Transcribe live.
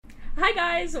Hi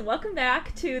guys, welcome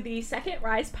back to the Second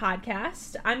Rise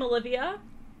podcast. I'm Olivia.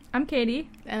 I'm Katie.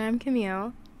 And I'm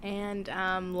Camille. And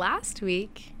last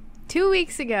week, 2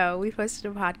 weeks ago, we posted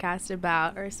a podcast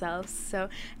about ourselves. So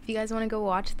if you guys want to go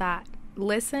watch that,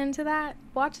 listen to that,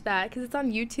 watch that, because it's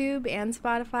on YouTube and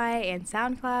Spotify and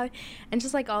SoundCloud and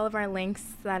just like all of our links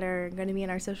that are going to be in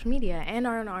our social media and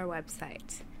are on our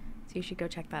website. So you should go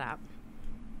check that out.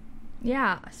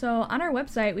 Yeah, so on our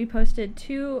website, we posted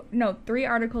 3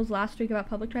 articles last week about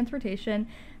public transportation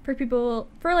for people,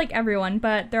 for like everyone,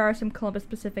 but there are some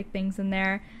Columbus-specific things in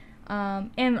there,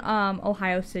 and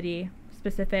Ohio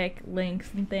City-specific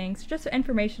links and things, just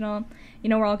informational. You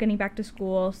know, we're all getting back to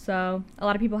school, so a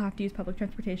lot of people have to use public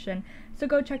transportation, so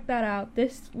go check that out.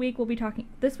 This week we'll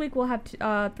have 3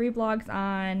 blogs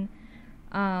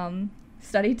on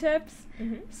study tips,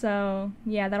 so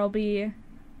yeah, that'll be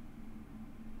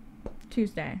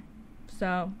Tuesday.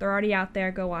 So they're already out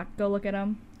there. Go look at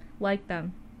them, like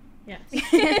them. Yes.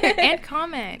 And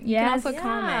comment. You can also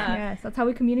comment. Yes, that's how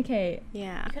we communicate.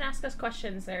 Yeah. You can ask us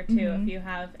questions there too if you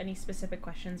have any specific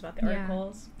questions about the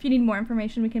articles. If you need more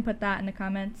information, we can put that in the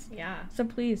comments. Yeah. So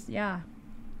please,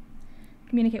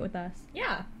 communicate with us.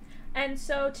 Yeah. And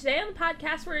so today on the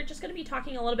podcast, we're just going to be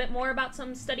talking a little bit more about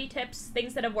some study tips,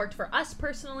 things that have worked for us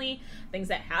personally, things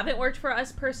that haven't worked for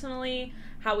us personally,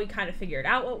 how we kind of figured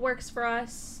out what works for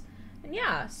us. And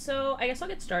yeah, so I guess I'll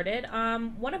get started.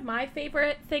 One of my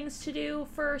favorite things to do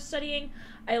for studying,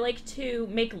 I like to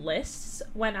make lists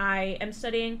when I am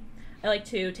studying. I like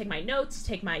to take my notes,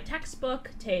 take my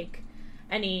textbook, take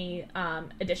any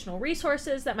additional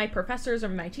resources that my professors or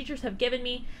my teachers have given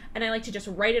me, and I like to just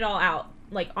write it all out,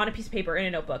 like on a piece of paper in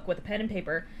a notebook with a pen and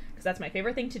paper, because that's my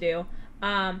favorite thing to do,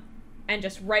 and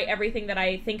just write everything that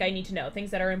I think I need to know,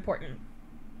 things that are important.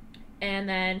 And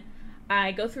then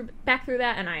I go back through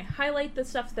that, and I highlight the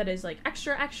stuff that is like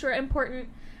extra important,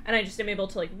 and I just am able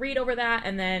to like read over that,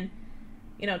 and then,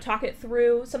 you know, talk it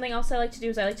through. Something else I like to do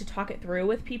is I like to talk it through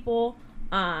with people.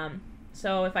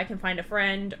 So if I can find a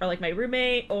friend or like my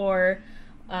roommate or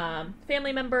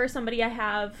family member, somebody I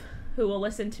have who will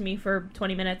listen to me for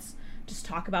 20 minutes, just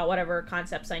talk about whatever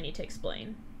concepts I need to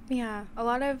explain. Yeah, a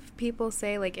lot of people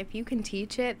say, like, if you can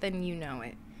teach it, then you know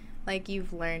it. Like,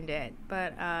 you've learned it.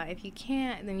 But if you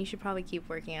can't, then you should probably keep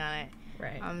working on it.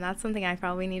 Right. That's something I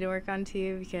probably need to work on,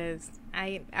 too, because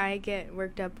I get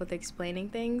worked up with explaining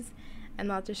things, and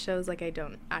that just shows, like, I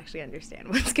don't actually understand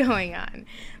what's going on.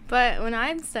 But when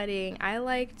I'm studying, I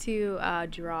like to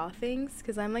draw things,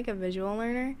 because I'm, like, a visual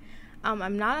learner.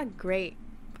 I'm not a great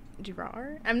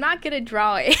drawer. I'm not good at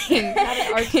drawing. Not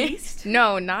an artiste?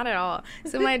 No, not at all.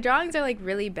 So my drawings are, like,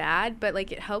 really bad, but,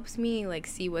 like, it helps me, like,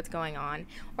 see what's going on.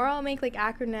 Or I'll make, like,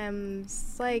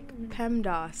 acronyms, like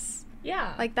PEMDAS.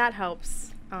 Yeah. Like, that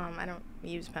helps. I don't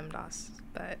use PEMDAS,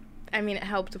 but, I mean, it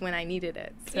helped when I needed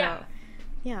it. So,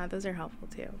 yeah, those are helpful,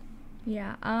 too.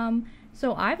 Yeah.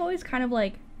 So I've always kind of,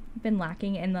 like, been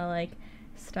lacking in the, like,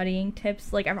 studying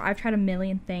tips. Like, I've tried a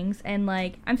million things, and,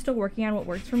 like, I'm still working on what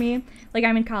works for me. Like,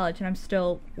 I'm in college, and I'm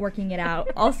still working it out.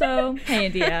 Also, hey,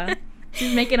 India.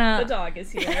 She's making The dog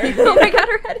is here. Oh, my God,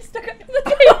 her head is stuck under the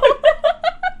table.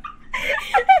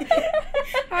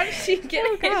 How did she get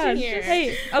in here?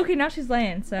 Hey, okay, now she's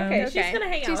laying, so. Okay, she's going to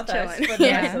hang out with us chilling. for the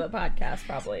rest of the podcast,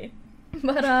 probably.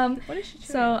 But, What is she doing?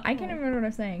 so I can't remember what I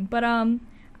was saying, but,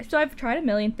 so I've tried a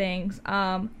million things.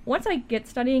 Once I get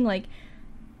studying, like,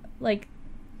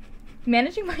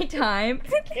 managing my time.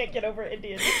 Can't get over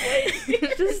India's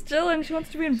She's just chilling. She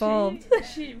wants to be involved.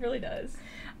 She really does.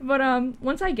 But,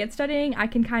 once I get studying, I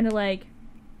can kind of, like,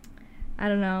 I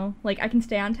don't know, like, I can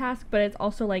stay on task, but it's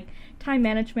also, like, time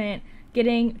management,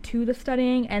 getting to the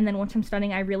studying, and then once I'm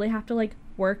studying, I really have to, like,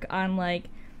 work on, like,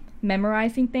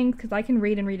 memorizing things, because I can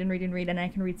read, and I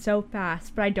can read so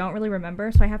fast, but I don't really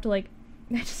remember, so I have to, like,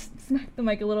 I just smacked the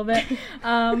mic a little bit,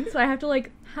 so I have to,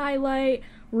 like, highlight,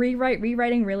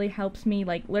 rewriting really helps me,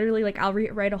 like, literally, like, I'll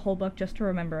rewrite a whole book just to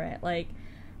remember it, like,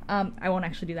 I won't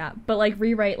actually do that, but, like,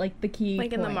 rewrite, like, the key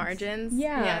Like, points. in the margins?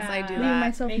 Yeah. Yes, I do Leaving that.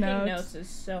 myself Making notes. notes is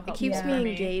so helpful. It keeps for me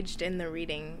engaged in the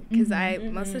reading, because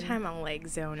most of the time I'll, like,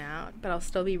 zone out, but I'll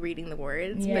still be reading the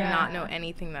words, but not know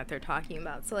anything that they're talking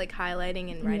about. So, like, highlighting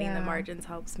and writing the margins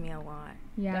helps me a lot.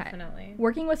 Yeah. Definitely.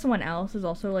 Working with someone else is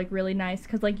also, like, really nice,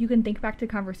 because, like, you can think back to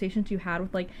conversations you had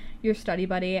with, like, your study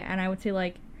buddy, and I would say,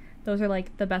 like, those are,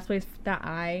 like, the best ways that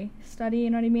I study, you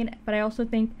know what I mean? But I also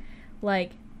think,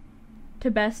 like, to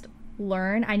best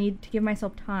learn, I need to give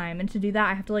myself time, and to do that,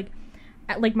 I have to, like,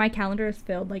 my calendar is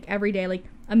filled, like, every day, like,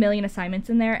 a million assignments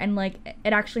in there, and, like,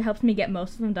 it actually helps me get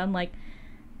most of them done, like,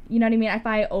 you know what I mean? If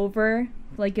I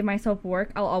like, give myself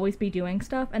work, I'll always be doing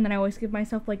stuff, and then I always give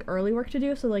myself, like, early work to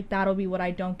do, so, like, that'll be what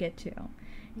I don't get to,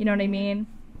 You know what I mean?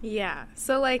 Yeah.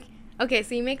 So, like, okay,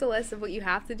 so you make a list of what you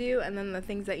have to do and then the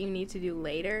things that you need to do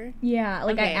later. Yeah,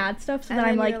 like Okay. I add stuff so And that I'm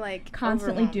then like, you're, like,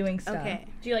 constantly overwhelmed. doing stuff. Okay.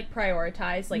 Do you like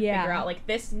prioritize, like Yeah. figure out like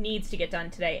this needs to get done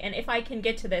today, and if I can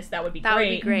get to this, that would be That great.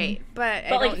 would be great. But I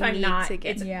But, like, don't if I'm need not, to get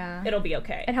it's- Yeah. It'll be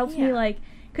okay. It helps Yeah. me like,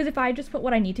 because if I just put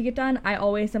what I need to get done, I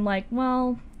always am like,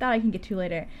 well, that I can get to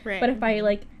later. Right. But if I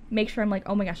like make sure I'm like,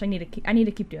 oh my gosh, I need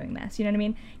to keep doing this. You know what I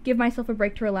mean? Give myself a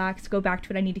break to relax, go back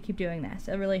to it. I need to keep doing this.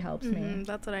 It really helps me.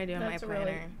 That's what I do in my That's planner.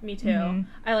 really me too. Mhm.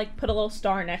 I like put a little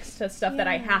star next to stuff that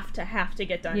I Yeah. have to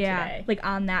get done Yeah, today. like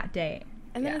on that day.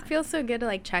 And then Yeah. it feels so good to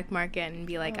like check mark it and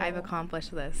be like, I've Oh.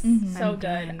 accomplished this. Mhm. So I'm good.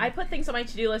 done. I put things on my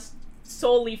to-do list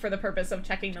solely for the purpose of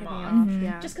checking them Checking off. off, Mhm.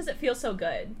 yeah. Just because it feels so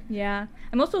good. Yeah.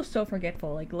 I'm also so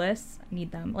forgetful. Like lists, I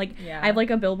need them. Like Yeah. I have like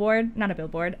a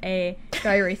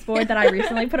dry erase board that I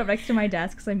recently put up next to my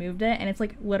desk because I moved it, and it's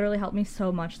like literally helped me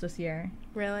so much this year.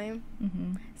 Really?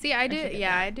 Mm-hmm. See, I do. should get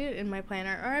Yeah, that. I do it in my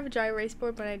planner. Or I have a dry erase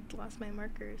board, but I lost my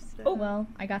markers. So. Oh, Well,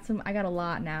 I got a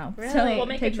lot now. Really? So We'll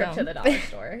make a take trip to them. the dollar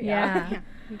store. Yeah. yeah,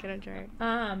 I'm gonna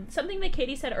jar. Something that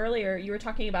Katie said earlier, you were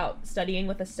talking about studying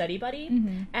with a study buddy.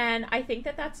 Mhm. And I think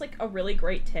that that's like a really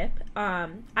great tip. I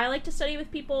like to study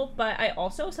with people, but I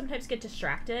also sometimes get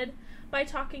distracted by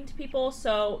talking to people.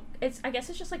 So I guess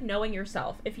it's just like knowing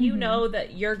yourself. If you Mhm. know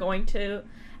that you're going to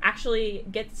actually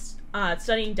get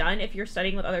studying done, if you're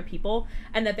studying with other people,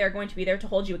 and that they're going to be there to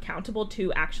hold you accountable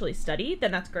to actually study,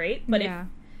 then that's great. But Yeah. if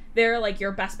they're like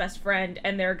your best friend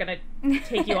and they're gonna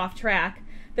take you off track,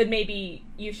 then maybe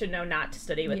you should know not to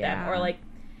study with them. Yeah. Or like,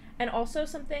 and also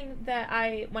something that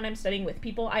when I'm studying with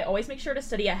people, I always make sure to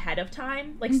study ahead of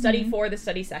time, like study Mhm. for the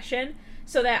study session,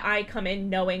 so that I come in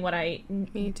knowing what I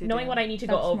Need to knowing do. what I need to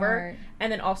go That's over, smart.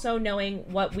 and then also knowing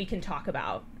what we can talk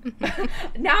about.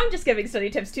 Now I'm just giving study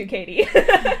tips to Katie.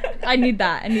 I need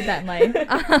that in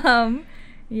life.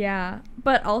 Yeah,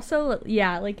 but also,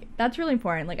 yeah, like that's really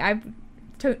important. Like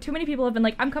too many people have been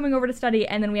like, I'm coming over to study,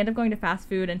 and then we end up going to fast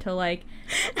food until like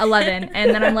 11,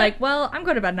 and then I'm like, well, I'm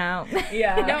going to bed now.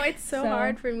 Yeah. No, it's so So-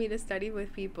 hard for me to study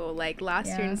with people. Like last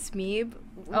year Yeah. in SMEB,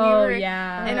 we Oh, were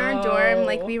yeah. in our dorm,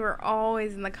 like Oh. we were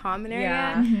always in the common area.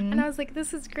 Yeah. Mhm. And I was like,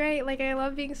 this is great. Like I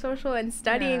love being social and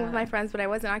studying with Yeah. my friends, but I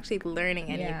wasn't actually learning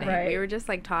Yeah. anything. Right. We were just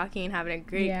like talking and having a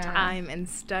great Yeah. time and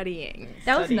studying.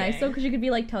 That was nice Studying. though, because you could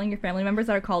be like telling your family members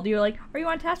that are called you, like, are you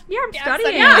on task? Yeah, I'm Yeah,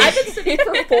 studying. Yeah, I've been studying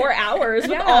for 4 hours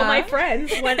with all Yeah. my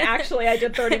friends when actually I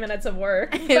did 30 minutes of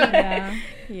work. Yeah.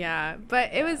 Yeah,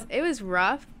 but it was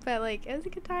rough, but like it was a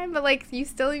good time. But like you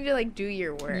still need to like do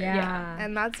your work. Yeah.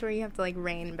 And that's where you have to like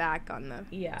rein back on the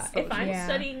Yeah, social. if I'm Yeah.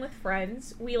 studying with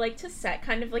friends, we like to set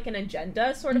kind of like an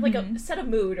agenda, sort of like Mhm. a set a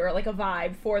mood or like a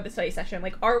vibe for the study session.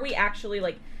 Like, are we actually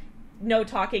like no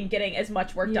talking, getting as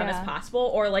much work done as Yeah.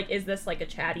 possible, or like is this like a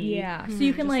chatty? Yeah, so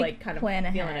you can just, like, kind of plan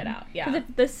ahead. feeling it out. Yeah, Because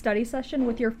if this study session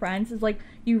with your friends is like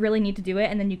you really need to do it,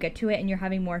 and then you get to it and you're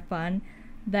having more fun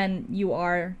than you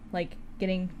are like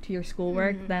getting to your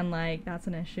schoolwork, Mhm. then like that's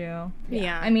an issue.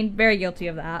 Yeah. I mean, very guilty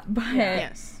of that, but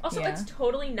yes. Also, Yeah. it's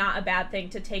totally not a bad thing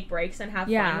to take breaks and have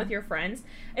Yeah. fun with your friends.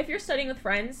 If you're studying with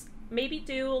friends, maybe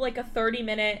do like a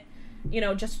 30-minute,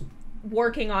 just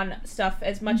working on stuff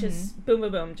as much as boom,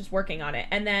 boom, boom, just working on it.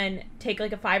 And then take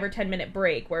like a 5 or 10-minute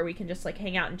break where we can just like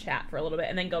hang out and chat for a little bit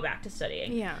and then go back to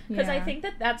studying. Yeah. Because I Yeah. think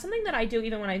that that's something that I do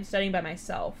even when I'm studying by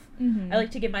myself. Mhm. I like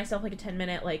to give myself like a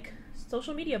 10-minute like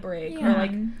social media break Yeah. or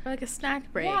like, Or like a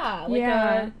snack break. yeah, like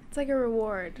Yeah. It's like a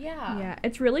reward. Yeah,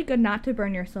 it's really good not to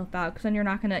burn yourself out, because then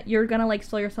you're gonna like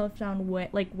slow yourself down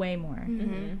way more.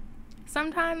 Mhm.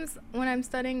 Sometimes when I'm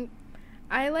studying,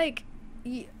 I like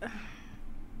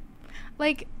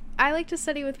I like to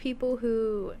study with people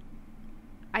who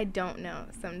I don't know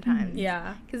sometimes.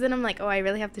 Yeah. Because then I'm like, oh, I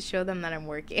really have to show them that I'm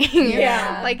working.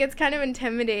 Yeah. Like, it's kind of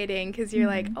intimidating because you're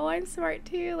like, Mhm. oh, I'm smart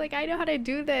too. Like, I know how to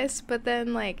do this. But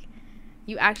then, like,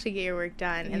 you actually get your work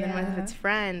done. And then if Yeah. it's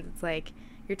friends, it's like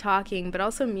you're talking. But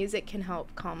also, music can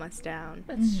help calm us down.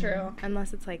 That's Mhm. true.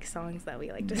 Unless it's, like, songs that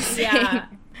we like to sing. Yeah,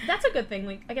 that's a good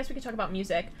thing. I guess we could talk about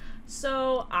music.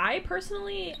 So I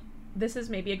personally, this is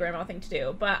maybe a grandma thing to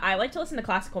do, but I like to listen to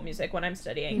classical music when I'm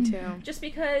studying. Me too. Just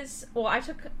because, well, I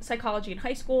took psychology in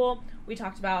high school. We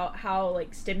talked about how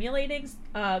like stimulating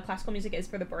classical music is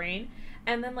for the brain,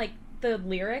 and then like the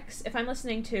lyrics. If I'm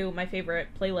listening to my favorite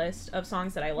playlist of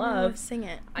songs that I love, Sing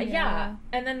it. yeah, Yeah.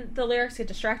 and then the lyrics get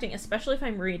distracting, especially if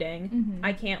I'm reading. Mhm.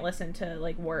 I can't listen to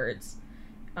like words.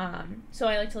 So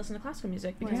I like to listen to classical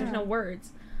music because there's Yeah. no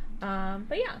words.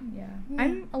 But yeah. Yeah. Yeah.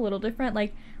 I'm a little different.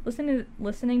 Like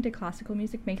listening to classical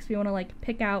music makes me want to like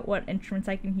pick out what instruments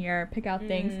I can hear, pick out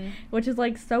things, Mhm. which is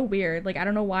like so weird. Like I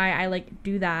don't know why I like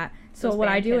do that. So Those what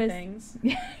I band do kid is things.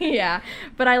 yeah,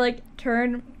 but I like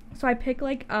turn so I pick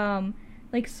like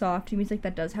soft music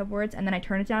that does have words, and then I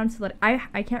turn it down so that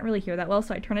I can't really hear that well,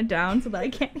 so I turn it down so that I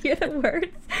can't hear the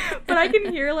words. But I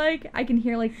can hear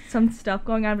like some stuff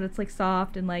going on, but it's like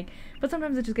soft and like, but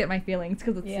sometimes I just get my feelings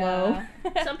because it's slow.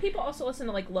 Some people also listen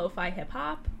to like lo-fi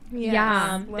hip-hop.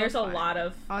 Yeah. There's a lot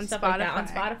of on stuff Spotify. like that on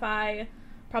Spotify,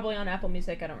 probably on Apple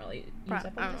Music. I don't really use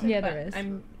Apple Music. Yeah, but there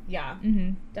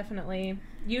is. Definitely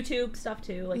YouTube stuff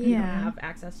too. Like, Yeah. you don't have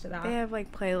access to that. They have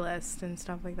like playlists and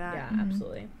stuff like that. Yeah,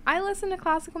 absolutely. I listen to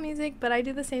classical music, but I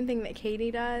do the same thing that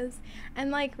Katie does. And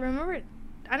like, remember,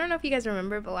 I don't know if you guys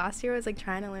remember, but last year I was like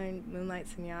trying to learn Moonlight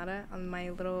Sonata on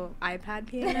my little iPad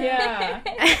piano. Yeah.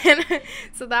 And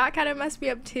so that kind of messed me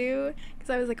up too, because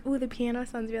I was like, oh, the piano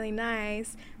sounds really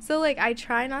nice. So like, I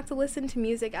try not to listen to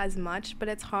music as much, but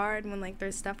it's hard when like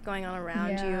there's stuff going on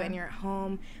around you and you're at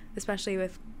home, especially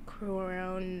with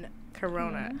corona.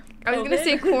 I was going to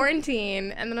say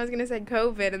quarantine, and then I was going to say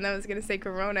COVID, and then I was going to say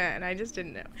corona, and I just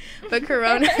didn't know. But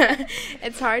corona,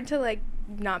 it's hard to like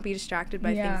not be distracted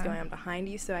by things going on behind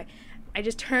you, so I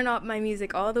just turn up my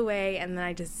music all the way, and then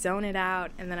I just zone it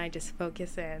out, and then I just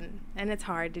focus in. And it's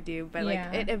hard to do, but like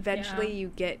it eventually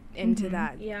you get into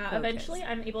that focus. Eventually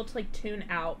I'm able to like tune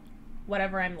out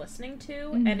whatever I'm listening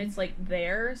to, and it's like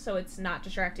there, so it's not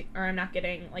distracting, or I'm not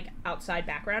getting like outside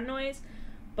background noise,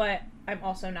 but I'm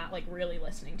also not like really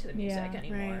listening to the music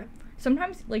anymore. Right.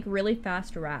 Sometimes like really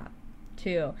fast rap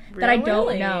too, Really? that I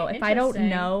don't know. If I don't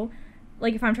know,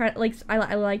 like if I'm trying, like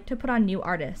I like to put on new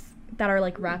artists that are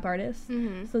like rap artists,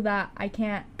 so that I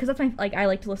can't, because that's my, like I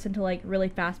like to listen to like really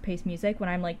fast paced music when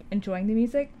I'm like enjoying the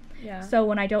music. Yeah. So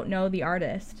when I don't know the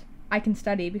artist, I can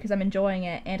study because I'm enjoying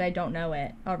it and I don't know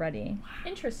it already.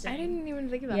 Interesting. I didn't even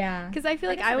think of that. Yeah. Because I feel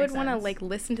like guess I that would makes want to sense. like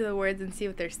listen to the words and see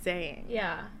what they're saying.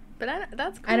 Yeah. But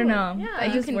that's cool. I don't know. Yeah. That It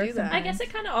you just can works do that. I guess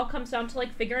it kind of all comes down to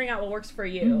like figuring out what works for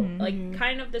you. Like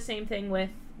kind of the same thing with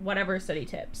whatever study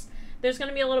tips. There's going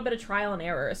to be a little bit of trial and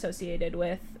error associated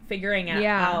with figuring it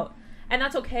out. And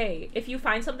that's okay. If you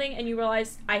find something and you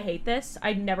realize, I hate this,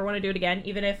 I never want to do it again,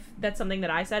 even if that's something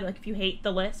that I said, like if you hate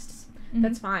the lists,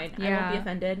 that's fine. I won't be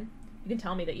offended. You can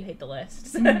tell me that you hate the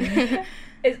lists.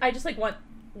 I just like want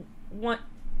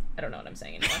I don't know what I'm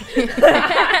saying anymore.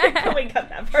 Can we cut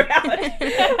that part out?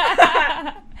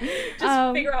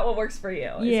 Just figure out what works for you,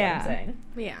 is what I'm saying.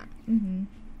 Yeah.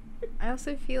 I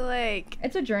also feel like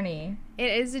It's a journey.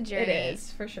 it is a journey. It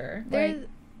is, for sure.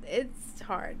 It's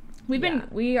hard.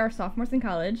 We are sophomores in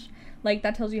college. Like,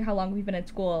 that tells you how long we've been at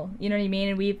school. You know what I mean?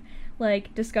 And we've,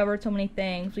 like, discovered so many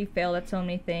things. We failed at so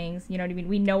many things. You know what I mean?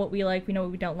 We know what we like. We know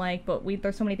what we don't like. But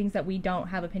there's so many things that we don't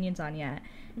have opinions on yet.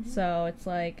 So it's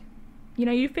like, you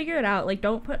know, you figure it out. Like,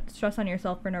 don't put stress on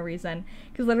yourself for no reason.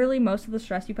 Because literally most of the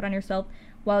stress you put on yourself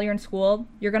while you're in school,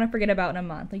 you're going to forget about in a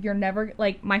month. Like, you're never,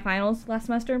 like, my finals last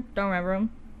semester, don't remember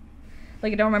them.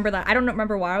 Like, I don't remember that. I don't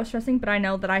remember why I was stressing, but I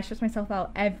know that I stress myself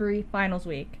out every finals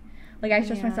week. Like, I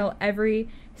stress myself every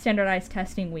standardized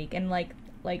testing week and, like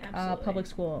public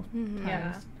school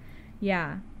times.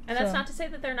 Yeah. And that's not to say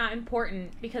that they're not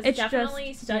important, because It's definitely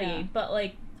just, study, but,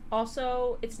 like,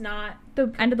 also, it's not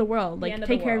the end of the world. Like,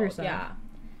 take care of yourself. Yeah.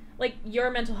 Like, your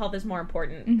mental health is more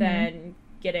important than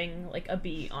getting, like, a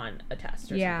B on a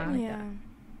test or something like that.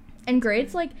 And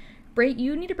grades, like,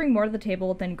 you need to bring more to the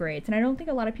table than grades. And I don't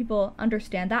think a lot of people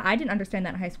understand that. I didn't understand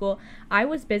that in high school. I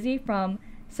was busy from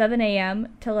 7 a.m.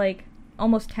 to, like,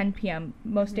 almost 10 p.m.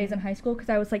 most days in high school, because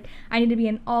I was like, I need to be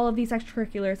in all of these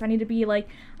extracurriculars. I need to be, like,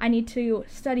 I need to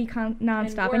study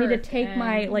nonstop. I need to take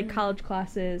my, like, college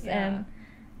classes. And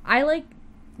I, like,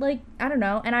 I don't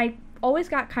know. And I always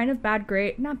got kind of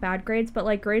not bad grades, but,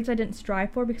 like, grades I didn't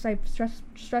strive for, because I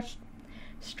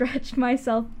stretched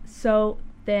myself so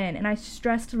thin, and I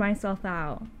stressed myself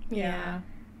out. Yeah.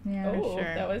 Oh,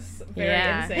 sure. That was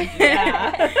very insane.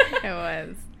 It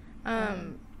was.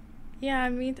 Yeah, I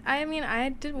mean,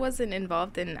 wasn't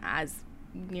involved in as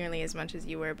nearly as much as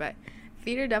you were, but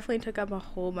theater definitely took up a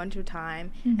whole bunch of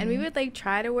time. And we would, like,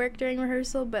 try to work during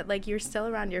rehearsal, but, like, you're still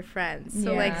around your friends.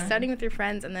 So, like, studying with your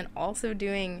friends and then also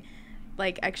doing,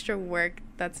 like, extra work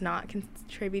that's not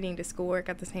contributing to schoolwork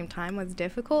at the same time was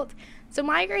difficult. So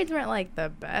my grades weren't, like, the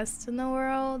best in the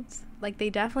world. Like,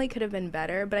 they definitely could have been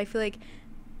better, but I feel like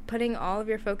putting all of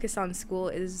your focus on school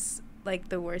is, like,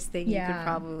 the worst thing you could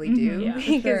probably do,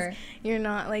 because you're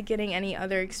not, like, getting any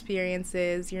other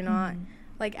experiences. You're not,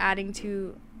 like, adding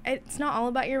to, it's not all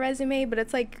about your resume, but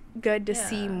it's, like, good to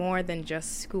see more than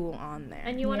just school on there.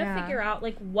 And you want to figure out,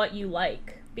 like, what you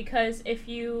like. Because if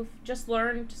you've just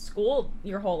learned school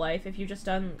your whole life, if you've just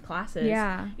done classes,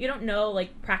 you don't know,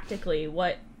 like, practically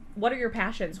what are your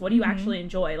passions? What do you actually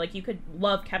enjoy? Like, you could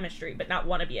love chemistry but not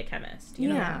want to be a chemist, you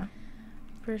know?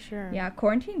 For sure. Yeah,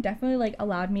 quarantine definitely like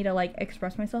allowed me to like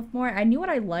express myself more. I knew what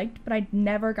I liked, but I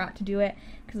never got to do it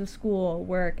because of school,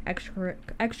 work,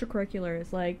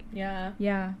 extracurriculars. Like, Yeah.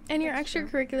 And your That's true.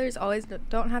 extracurriculars always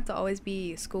don't have to always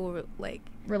be school like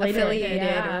Related. affiliated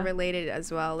Yeah. or related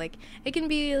as well. Like it can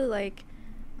be like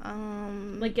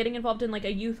Like getting involved in like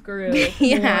a youth group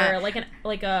Yeah. or like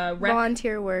a rec,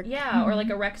 volunteer work. yeah, or like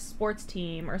a rec sports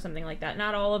team or something like that.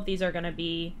 Not all of these are going to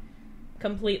be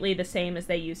completely the same as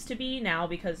they used to be now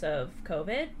because of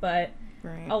COVID, but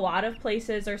Right. a lot of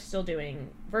places are still doing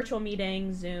virtual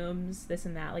meetings, Zooms, this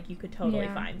and that. Like you could totally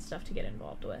Yeah. find stuff to get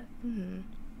involved with. Mm-hmm.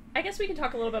 I guess we can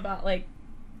talk a little bit about like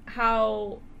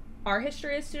how our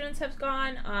history as students has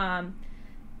gone.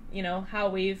 You know, how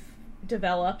we've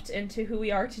developed into who we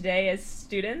are today as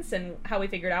students and how we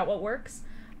figured out what works.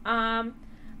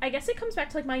 I guess it comes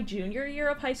back to like my junior year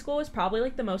of high school was probably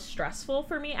like the most stressful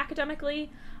for me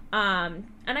academically. And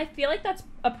I feel like that's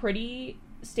a pretty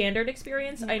standard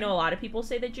experience. I know a lot of people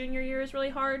say that junior year is really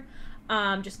hard,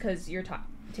 just because you're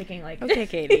taking like... Okay,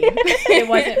 Katie. It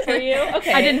wasn't for you?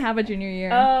 Okay. I didn't have a junior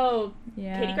year. Oh,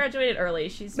 yeah. Katie graduated early.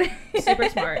 She's super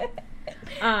smart.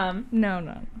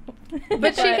 No.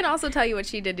 But she can also tell you what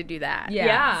she did to do that.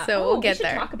 Yeah. So Oh, we'll get we should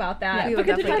there. talk about that. We will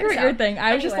Because definitely it's get your to thing.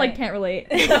 I was just like, Anyway. can't relate.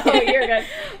 Oh, you're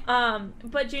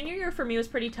good. But junior year for me was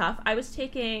pretty tough. I was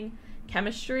taking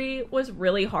chemistry was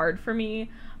really hard for me.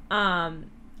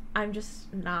 I'm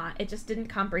just not, it just didn't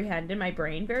comprehend in my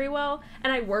brain very well.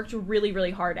 And I worked really,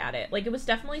 really hard at it. Like it was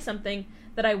definitely something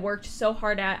that I worked so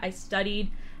hard at. I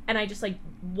studied and I just like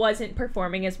wasn't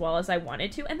performing as well as I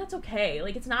wanted to. And that's okay.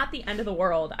 Like it's not the end of the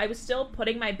world. I was still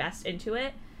putting my best into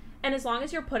it. And as long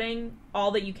as you're putting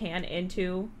all that you can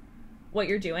into what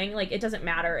you're doing, like it doesn't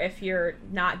matter if you're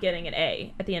not getting an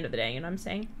A at the end of the day, you know what I'm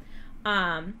saying?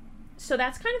 So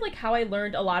that's kind of like how I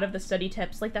learned a lot of the study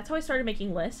tips. Like that's how I started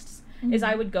making lists. Is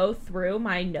I would go through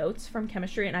my notes from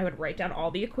chemistry and I would write down all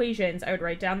the equations, I would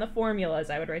write down the formulas,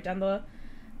 I would write down the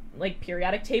like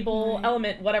periodic table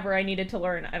element, whatever I needed to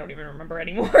learn. I don't even remember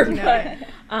anymore. But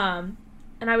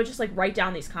and I would just like write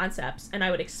down these concepts and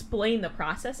I would explain the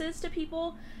processes to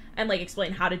people and like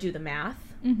explain how to do the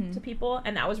math to people,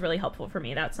 and that was really helpful for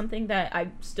me. That's something that I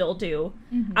still do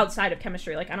outside of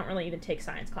chemistry. Like I don't really even take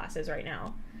science classes right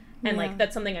now. And like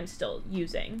that's something I'm still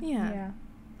using.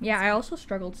 Yeah, I also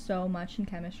struggled so much in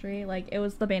chemistry. Like, it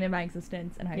was the bane of my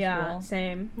existence in high school.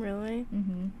 Same. Really?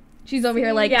 She's over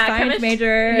here, like, Yeah, science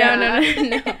major. No.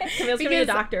 Camille's gonna be a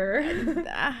doctor.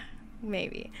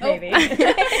 Maybe. Maybe.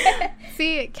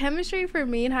 See, chemistry for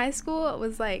me in high school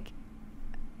was like,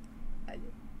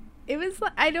 it was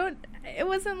like, it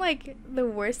wasn't like the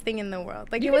worst thing in the world.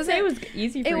 Like, You it could say wasn't, it was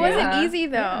easy for it you. wasn't easy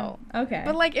though. Yeah. Okay.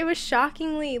 But like, it was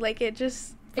shockingly, like, it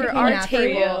just, It for came our natural. For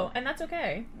you, table. and that's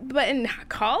okay. But in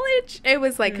college, it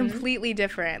was like completely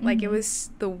different. Like, it was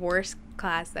the worst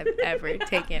class I've ever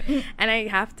taken. And I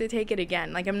have to take it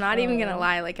again. Like, I'm not even going to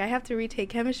lie. Like, I have to retake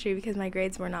chemistry because my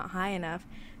grades were not high enough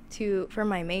for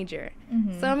my major.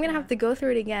 So I'm going to have to go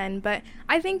through it again. But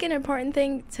I think an important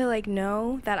thing to, like,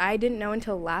 know that I didn't know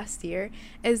until last year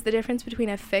is the difference between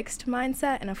a fixed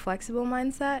mindset and a flexible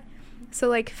mindset. So,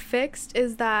 like, fixed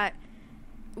is that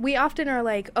we often are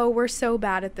like, oh, we're so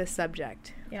bad at this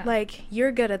subject. Yeah. Like,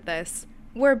 you're good at this.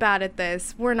 We're bad at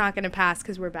this. We're not going to pass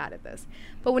because we're bad at this.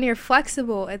 But when you're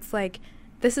flexible, it's like,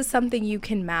 this is something you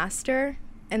can master.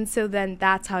 And so then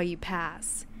that's how you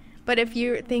pass. But if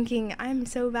you're thinking, I'm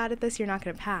so bad at this, you're not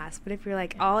going to pass. But if you're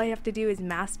like, all I have to do is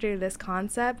master this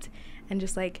concept and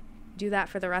just, like, do that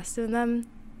for the rest of them,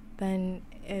 then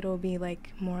it'll be,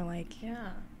 like, more, like,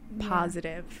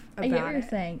 positive about I get what you're it.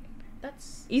 saying.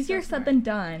 That's Easier so said smart. than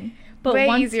done. But Way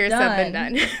once easier done, said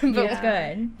than done. But it's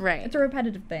good. Right. It's a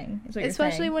repetitive thing. Is what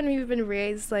Especially you're saying. when we've been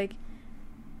raised, like,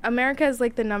 America is,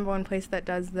 like, the number one place that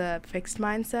does the fixed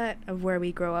mindset of where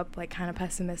we grow up, like, kind of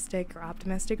pessimistic or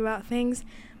optimistic about things.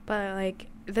 But, like,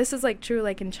 this is, like, true,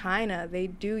 like, in China, they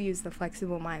do use the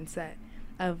flexible mindset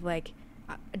of, like,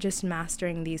 just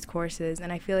mastering these courses.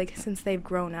 And I feel like since they've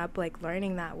grown up, like,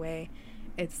 learning that way,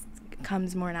 it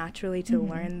comes more naturally to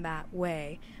learn that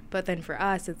way. But then for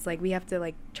us, it's like we have to,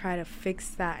 like, try to fix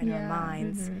that in our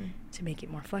minds to make it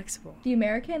more flexible. The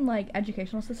American, like,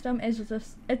 educational system is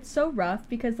just, it's so rough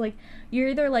because, like, you're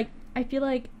either, like, I feel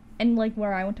like, and, like,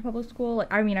 where I went to public school,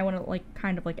 like, I mean, I went, like,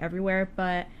 kind of, like, everywhere,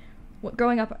 but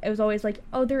growing up, it was always, like,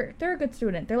 oh, they're a good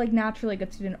student. They're, like, naturally a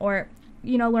good student, or,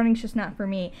 you know, learning's just not for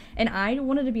me. And I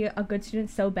wanted to be a good student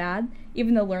so bad,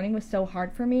 even though learning was so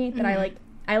hard for me, that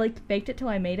I faked it till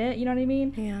I made it, you know what I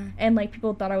mean? Yeah. And, like,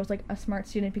 people thought I was, like, a smart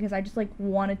student because I just, like,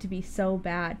 wanted to be so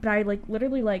bad. But I, like,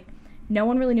 literally, like, no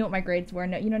one really knew what my grades were,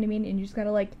 no, you know what I mean? And you just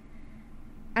gotta, like,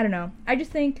 I don't know. I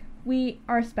just think we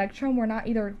are a spectrum. We're not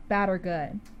either bad or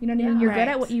good. You know what I mean? Yeah. You're good Right.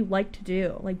 at what you like to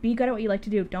do. Like, be good at what you like to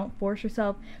do. Don't force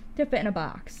yourself to fit in a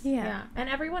box. Yeah. And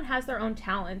everyone has their own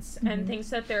talents Mm-hmm. and things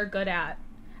that they're good at.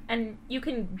 And you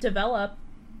can develop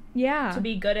Yeah. to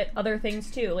be good at other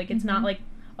things too. Like, it's Mm-hmm. not like,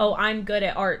 oh, I'm good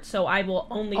at art, so I will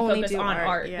only focus do on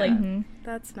art. yeah. Like, Mhm.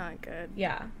 That's not good.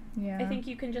 yeah. Yeah. I think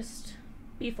you can just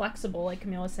be flexible, like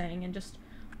Camille was saying, and just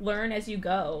learn as you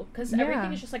go. Because Yeah.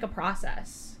 everything is just like a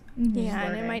process. Mhm. Yeah, and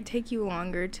it learning. might take you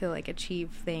longer to like achieve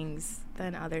things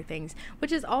than other things,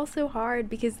 which is also hard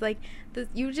because like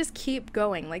you just keep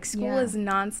going. Like school Yeah. is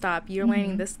nonstop. You're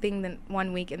learning Mhm. this thing then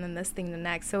 1 week and then this thing the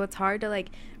next. So it's hard to like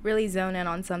really zone in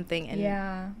on something and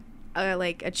Yeah.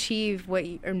 like achieve what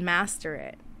you or master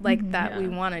it like Mhm. that we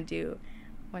Yeah. want to do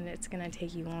when it's gonna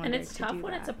take you longer. And it's to tough do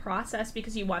when that. it's a process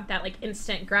because you want that like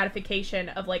instant gratification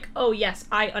of like, oh yes,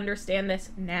 I understand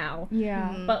this now. Yeah.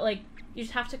 Mhm. But like you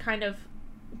just have to kind of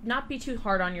not be too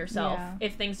hard on yourself Yeah.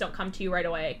 if things don't come to you right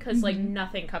away, because like Mhm.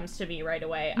 nothing comes to me right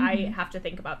away. I Mhm. have to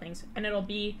think about things, and it'll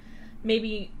be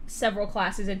maybe several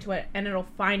classes into it and it'll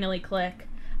finally click,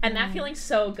 and that Mhm. feeling's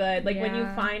so good. Like when you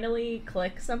Yeah. finally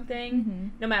click something, Mhm.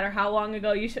 no matter how long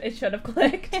ago it should have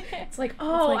clicked, it's like,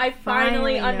 oh, like, I finally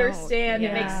finally know. understand. It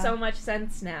Yeah. makes so much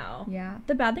sense now. Yeah.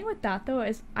 The bad thing with that though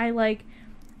is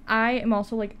I am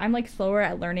also like I'm like slower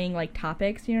at learning like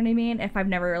topics, you know what I mean? If I've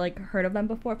never like heard of them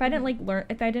before. If I didn't like learn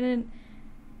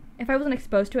if I wasn't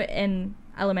exposed to it in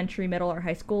elementary, middle, or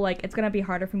high school, like it's gonna be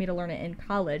harder for me to learn it in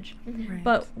college. Right.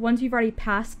 But once you've already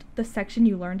passed the section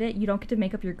you learned it, you don't get to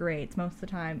make up your grades most of the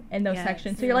time in those Yes.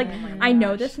 sections. So you're like, Oh my I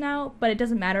know gosh. this now, but it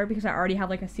doesn't matter because I already have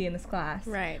like a C in this class.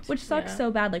 Right. Which sucks Yeah.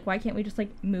 so bad. Like, why can't we just like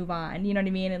move on? You know what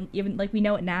I mean? And even like we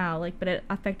know it now, like, but it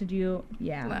affected you.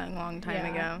 Yeah. long time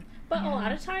Yeah. ago. But a Yeah.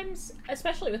 lot of times,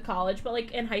 especially with college, but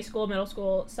like in high school, middle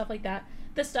school, stuff like that,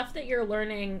 the stuff that you're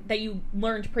learning that you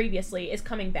learned previously is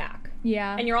coming back.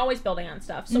 Yeah. And you're always building on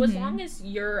stuff. So as Mhm. long as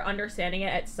you're understanding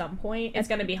it at some point, it's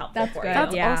going to be helpful that's for good. you.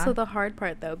 That's Yeah. also the hard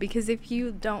part though, because if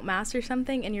you don't master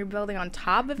something and you're building on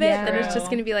top of it, Yeah. then it's just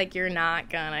True. gonna be like you're not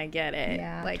gonna get it.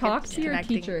 Yeah. Like Talk it's to your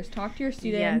connecting- teachers. Talk to your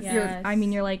students. Yes.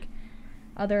 You're like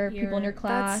other people in your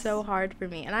class. That's so hard for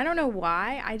me, and I don't know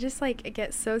why. I just like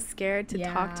get so scared to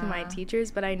talk to my Yeah.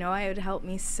 teachers, but I know it would help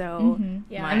me so Mhm.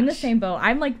 Yeah. much. I'm in the same boat.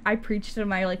 I'm like I preach to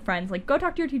my like friends like go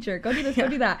talk to your teacher, go do this, go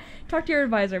do that, talk to your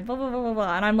advisor, blah blah blah blah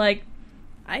blah. And I'm like,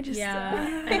 I just Yeah,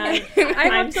 and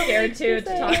have I'm so scared much too to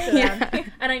to talk to say. them. Yeah.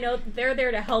 And I know they're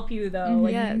there to help you though. Mhm.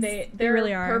 Like Yes. their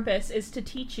really are. purpose is to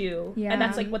teach you, Yeah. and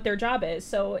that's like what their job is.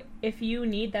 So if you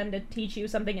need them to teach you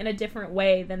something in a different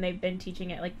way than they've been teaching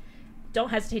it, like don't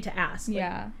hesitate to ask. Like,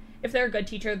 yeah, if they're a good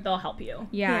teacher, they'll help you.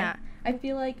 yeah. I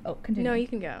feel like continue. No, you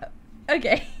can go.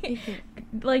 Okay. You can-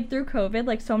 Like through COVID,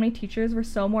 like so many teachers were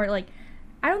so more like,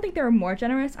 I don't think they were more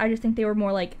generous. I just think they were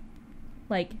more like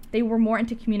they were more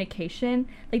into communication.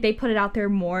 Like they put it out there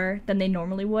more than they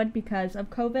normally would because of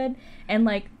COVID, and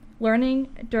like learning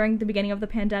during the beginning of the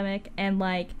pandemic and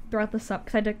like throughout the summer,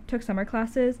 because I took summer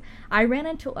classes, I ran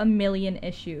into a million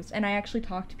issues, and I actually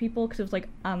talked to people because it was like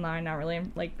online, not really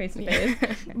like face to face.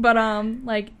 But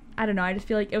like I don't know, I just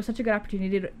feel like it was such a good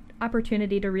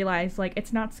opportunity to realize like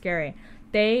it's not scary.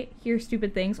 They hear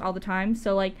stupid things all the time,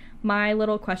 so like my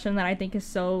little question that I think is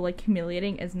so like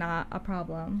humiliating is not a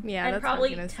problem. Yeah, and that's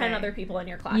probably what I was 10 gonna other say. people in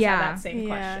your class Yeah. have that same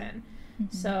Yeah. question.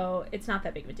 So it's not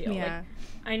that big of a deal. Yeah.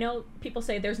 Like I know people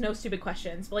say there's no stupid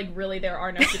questions, but like really there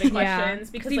are no stupid questions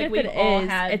because even like if we've it all is,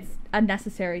 had it's a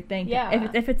necessary thing. Yeah.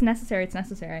 If it's necessary, it's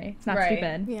necessary. It's not Right.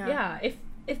 stupid. Yeah.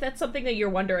 If that's something that you're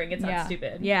wondering, it's yeah. not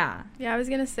stupid. Yeah. Yeah, I was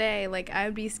gonna say like I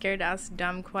would be scared to ask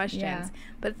dumb questions, Yeah.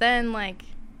 but then like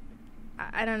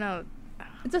I don't know.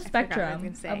 It's a I forgot what I was spectrum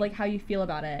gonna say. of like how you feel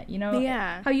about it. You know,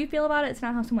 Yeah. how you feel about it. It's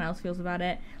not how someone else feels about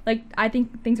it. Like I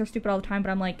think things are stupid all the time, but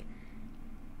I'm like,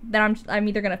 then I'm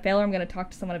either gonna fail or I'm gonna talk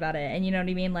to someone about it. And you know what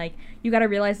I mean? Like you gotta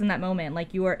realize in that moment, like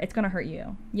it's gonna hurt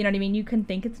you. You know what I mean? You can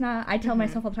think it's not. I tell Mhm.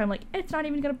 myself all the time, like it's not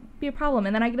even gonna be a problem.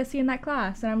 And then I get a C in that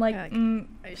class, and I'm like, Yeah,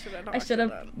 like, I should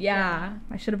have. Yeah,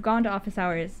 I should have gone to office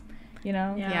hours. You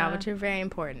know? Yeah. Yeah, which are very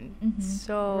important. Mhm.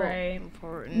 So Right.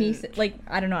 important. Me, like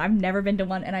I don't know. I've never been to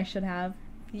one, and I should have.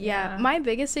 Yeah. Yeah. My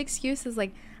biggest excuse is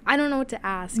like I don't know what to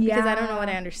ask because I don't know what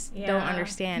I don't Yeah.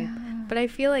 understand. Yeah. But I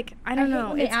feel like I don't hate know.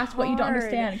 when they it's ask what you don't hard.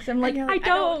 understand because I'm And like, you're I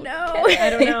don't know. get it. I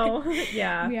don't know.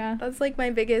 Yeah. Yeah. That's like my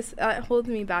biggest. It holds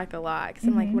me back a lot because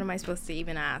I'm like, Mhm. what am I supposed to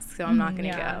even ask? So I'm not Mhm. gonna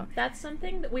Yeah. go. That's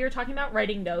something that we were talking about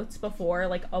writing notes before,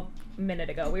 like a minute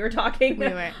ago. We were talking We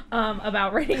were.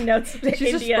 about writing notes. She's just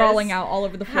India's sprawling out all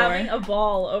over the floor. having a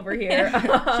ball over here.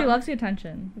 She loves the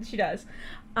attention. She does.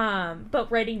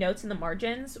 But writing notes in the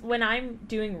margins, when I'm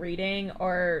doing reading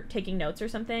or are taking notes or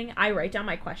something, I write down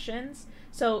my questions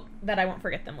so that I won't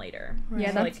forget them later. Right.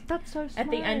 Yeah, So, that's so smart. at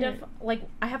the end of, like,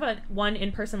 I have one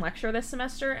in-person lecture this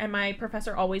semester, and my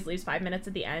professor always leaves 5 minutes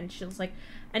at the end. She's like,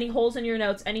 any holes in your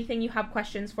notes, anything you have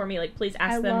questions for me, like, please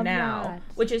ask I them love now. that.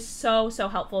 Which is so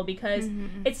helpful, because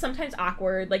it's sometimes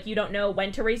awkward. Like, you don't know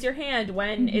when to raise your hand,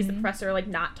 when is the professor, like,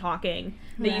 not talking,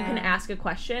 that you can Right. ask a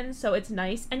question. So it's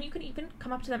nice, and you can even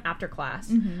come up to them after class.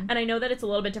 And I know that it's a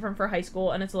little bit different for high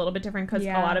school, and it's a little bit different because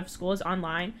Yeah. a lot of school is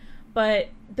online. But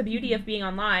the beauty of being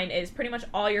online is pretty much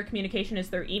all your communication is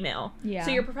through email. Yeah.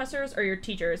 So your professors or your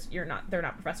teachers, they're not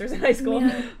professors in high school,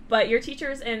 but your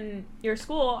teachers in your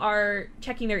school are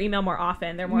checking their email more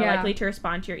often. They're more Yeah. likely to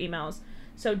respond to your emails.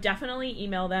 So definitely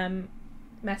email them,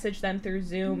 message them through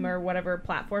Zoom or whatever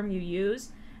platform you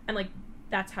use, and, like,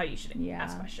 that's how you should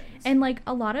ask questions. And, like,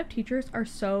 a lot of teachers are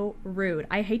so rude.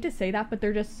 I hate to say that, but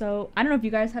they're just so, I don't know if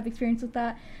you guys have experience with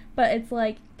that, but it's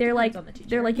like they're Depends like on the teacher.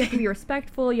 they're like, you have to be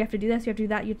respectful, you have to do this, you have to do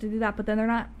that, you have to do that, but then they're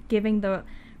not giving the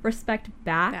respect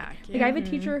back. Like, I have a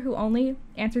teacher who only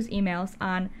answers emails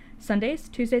on Sundays,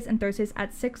 Tuesdays, and Thursdays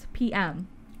at 6 p.m.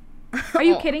 Are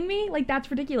you kidding me? Like, that's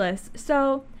ridiculous.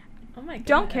 So Oh my goodness.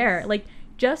 don't care. Like,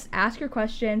 just ask your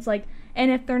questions. Like,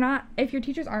 and if your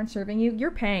teachers aren't serving you,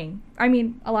 you're paying. I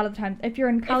mean, a lot of the times, if you're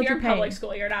in college, if you're in paying. public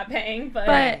school, you're not paying,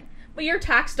 But your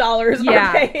tax dollars Yeah.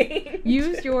 are paying.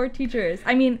 use your teachers.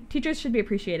 I mean, teachers should be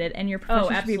appreciated, and your professors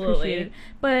should be absolutely. appreciated.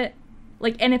 But,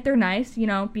 like, and if they're nice, you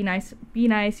know, be nice, you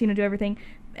know, do everything.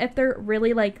 If they're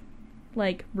really, like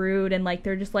rude and, like,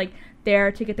 they're just, like,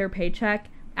 there to get their paycheck,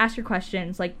 ask your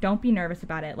questions. Like, don't be nervous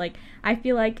about it. Like, I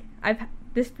feel like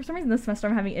for some reason this semester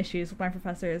I'm having issues with my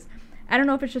professors. I don't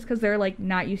know if it's just because they're, like,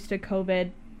 not used to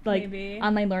COVID, like, Maybe.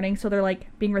 online learning, so they're, like,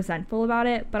 being resentful about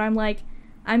it. But I'm like,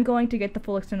 I'm going to get the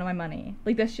full extent of my money.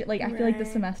 Like, this shit, like, I feel like this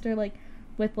Right. semester, like,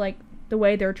 with, like, the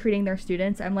way they're treating their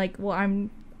students, I'm like, well,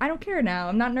 I don't care now.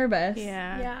 I'm not nervous.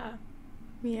 Yeah.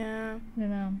 I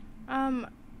don't know.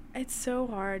 It's so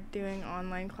hard doing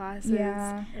online classes.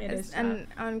 Yeah. It is And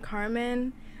on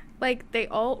Carmen, like, they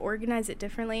all organize it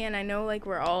differently, and I know, like,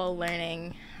 we're all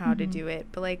learning how to do it,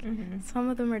 but, like, some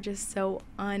of them are just so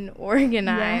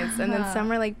unorganized, and then Yeah.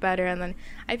 some are, like, better, and then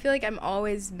I feel like I'm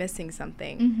always missing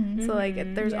something. So, like,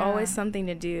 there's always Yeah. something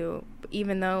to do,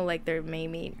 even though, like, there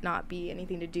may not be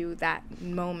anything to do that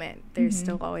moment, there's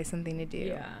still always something to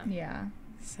do. Yeah.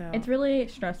 So It's really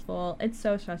stressful. It's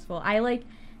so stressful. I, like,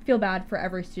 feel bad for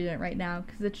every student right now,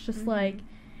 because it's just, like,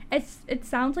 it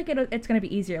sounds like it's going to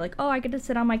be easier. Like, oh, I get to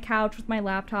sit on my couch with my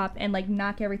laptop and, like,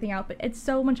 knock everything out. But it's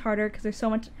so much harder because there's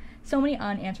so many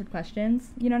unanswered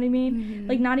questions. You know what I mean?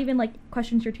 Like, not even, like,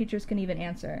 questions your teachers can even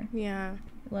answer. Yeah.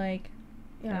 Like,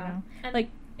 I don't know. And Like,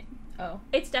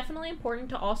 it's definitely important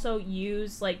to also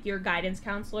use, like, your guidance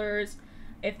counselors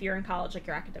if you're in college, like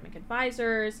your academic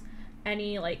advisors,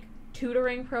 any, like,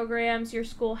 tutoring programs your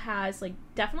school has. Like,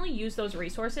 definitely use those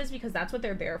resources, because that's what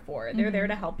they're there for. They're there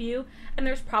to help you, and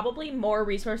there's probably more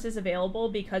resources available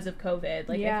because of COVID.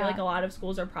 Like, I Yeah. feel like a lot of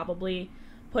schools are probably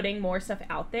putting more stuff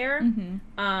out there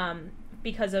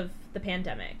because of the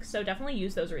pandemic. So definitely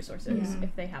use those resources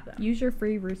if they have them. use your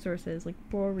free resources, like,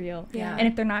 for real. Yeah. And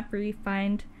if they're not free,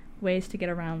 find ways to get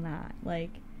around that.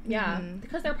 Like, Yeah,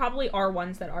 because there probably are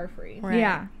ones that are free. Right.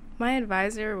 yeah. My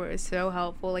advisor was so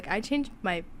helpful. Like, I changed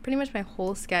pretty much my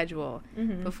whole schedule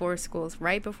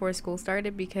right before school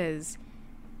started, because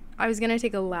I was going to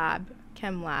take a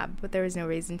chem lab, but there was no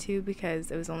reason to,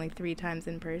 because it was only 3 times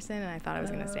in person, and I thought I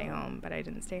was going to stay home, but I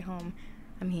didn't stay home.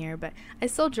 I'm here, but I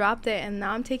still dropped it, and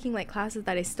now I'm taking, like, classes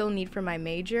that I still need for my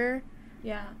major,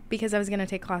 Yeah. because I was going to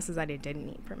take classes that I didn't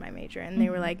need for my major, and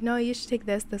they were like, no, you should take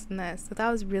this, this, and this. So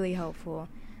that was really helpful.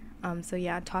 So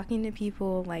yeah, talking to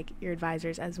people like your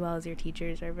advisors as well as your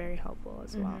teachers are very helpful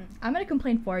as well. I'm gonna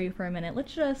complain for you for a minute.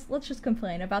 Let's just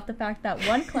complain about the fact that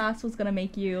one class was gonna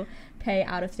make you pay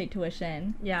out-of-state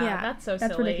tuition. Yeah, that's so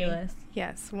That's silly. ridiculous.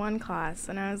 Yes, one class,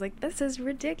 and I was like, this is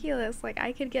ridiculous. Like,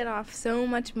 I could get off so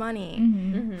much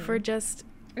money for just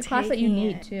A class that you taking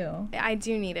need it. too. I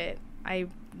do need it.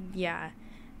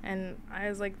 And I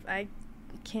was like, I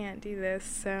can't do this,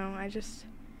 so I just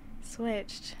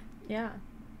switched Yeah.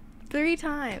 3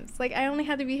 times. Like, I only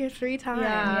had to be here 3 times.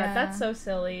 Yeah, that's so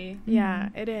silly. Yeah,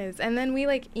 it is. And then we,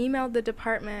 like, emailed the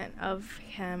department of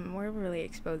him. We're really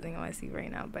exposing OSU right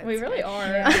now, but We it's really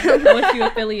fine. are. OSU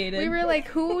affiliated. We were like,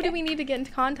 who do we need to get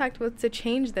into contact with to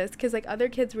change this? Because, like, other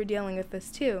kids were dealing with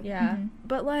this too. Yeah.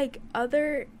 But, like,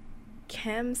 other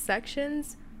chem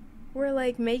sections were,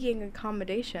 like, making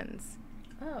accommodations.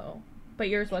 Oh. But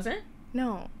yours wasn't?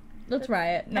 No. Let's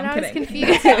riot. No, and I'm I was kidding.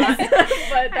 confused. But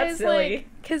I that's was silly. like,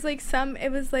 because like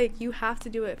it was like you have to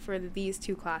do it for these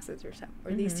 2 classes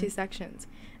or these 2 sections,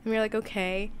 and we were like,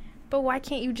 okay, but why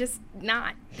can't you just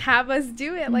not have us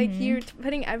do it? Like you're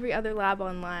putting every other lab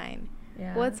online.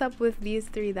 Yeah. What's up with these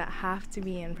 3 that have to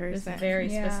be in This person?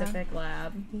 very Yeah. specific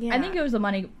lab. Yeah. I think it was a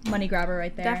money grabber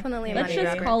right there. Definitely a Let's money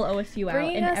just grabber. call OSU out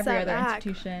Bringing in us every that other back.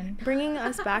 institution. Bringing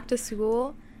us back to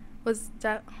school was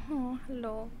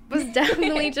was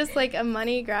definitely just like a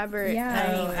money grabber. Yeah. Oh,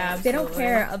 anyway. They don't absolutely.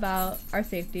 care about our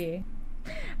safety.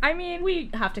 I mean, We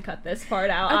have to cut this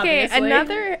part out. Okay, obviously.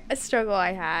 another struggle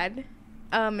I had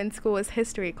in school was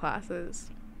history classes.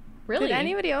 Really? Did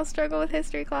anybody else struggle with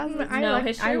history classes? No, I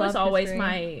history was love always history.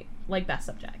 my like best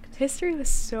subject. History was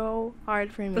so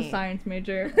hard for the me. science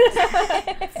major.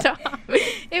 Stop.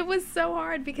 It was so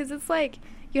hard because it's like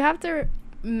you have to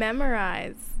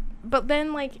memorize. But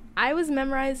then like I was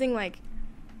memorizing like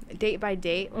date by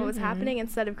date what was happening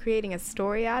instead of creating a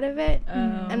story out of it. Oh,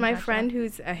 And my gotcha. friend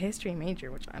who's a history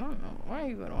major, which I don't know why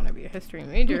you would want to be a history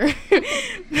major.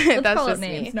 Let's That's call just it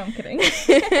names. me. No, I'm kidding.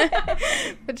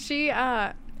 But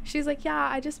she's like, yeah,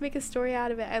 I just make a story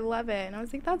out of it. I love it. And I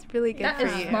was like, that's really good That for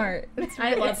is you. smart.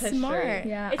 I love it's history. smart.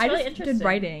 Yeah, It's I really just interesting. did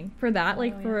writing for that.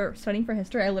 Like Oh, for studying for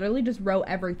history, I literally just wrote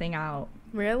everything out.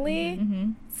 Really?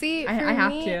 Mm-hmm. See, I for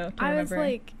have me, to I was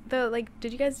remember. like,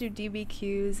 did you guys do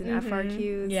DBQs and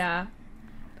FRQs? Yeah.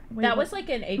 Wait, That what- was like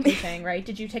an AP thing, right?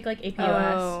 Did you take like APOS?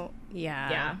 Oh, yeah.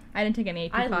 Yeah. I didn't take any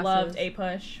AP I classes. loved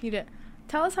APUSH. You did.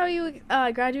 Tell us how you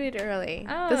graduated early.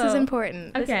 This is Oh.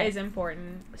 important. Okay. This is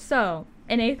important. So,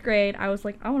 in 8th grade, I was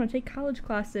like, I want to take college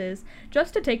classes,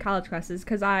 just to take college classes,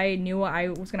 because I knew I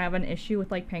was going to have an issue with,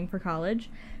 like, paying for college.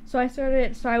 So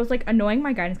I was, like, annoying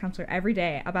my guidance counselor every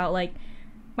day about, like,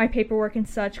 my paperwork and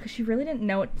such, because she really didn't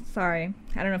know what, sorry,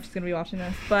 I don't know if she's going to be watching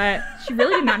this, but she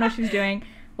really did not know what she was doing.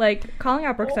 Like, calling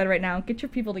out Brookside right now, get your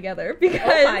people together, because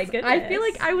my I goodness. feel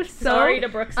like I was so Sorry to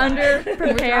Brookside. We're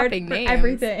underprepared dropping for names.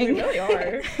 everything. We really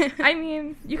are. I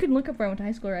mean, you can look up where I went to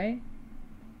high school, right?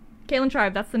 Caitlin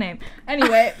Tribe, that's the name.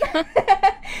 Anyway,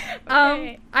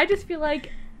 Okay. I just feel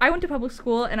like I went to public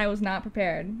school and I was not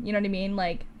prepared. You know what I mean?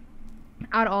 Like,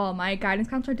 at all. My guidance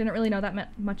counselor didn't really know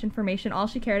that much information. All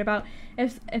she cared about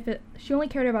she only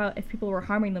cared about if people were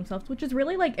harming themselves, which is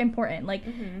really like important, like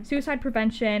suicide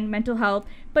prevention, mental health.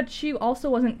 But she also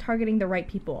wasn't targeting the right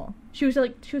people. She was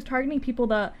targeting people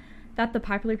that the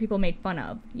popular people made fun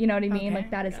of. You know what I mean? Okay.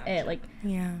 Like that is Gotcha. it. Like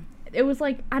Yeah. it was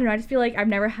like, I don't know, I just feel like I've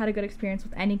never had a good experience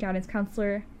with any guidance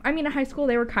counselor. I mean, in high school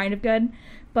they were kind of good,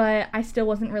 but I still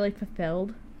wasn't really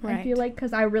fulfilled. I feel Right. like,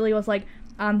 because I really was like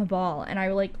on the ball, and I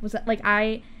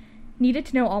I needed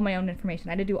to know all my own information.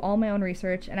 I had to do all my own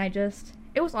research, and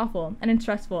it was awful and it's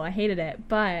stressful. I hated it.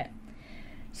 But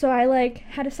so I like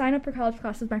had to sign up for college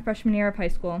classes my freshman year of high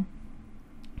school.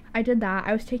 I did that.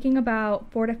 I was taking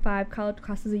about 4 to 5 college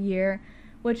classes a year,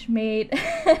 which made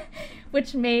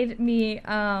me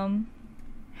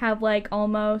have like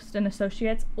almost an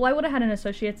associate's. Well, I would have had an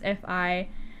associate's if I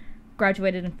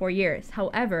graduated in 4 years.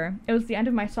 However, it was the end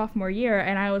of my sophomore year,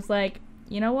 and I was like,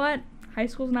 you know what? High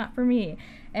school's not for me.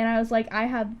 And I was like,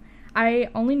 I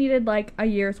only needed like a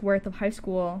year's worth of high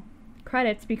school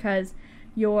credits, because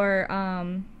your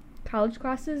college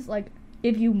classes like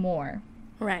give you more.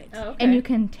 Right. Oh, okay. And you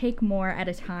can take more at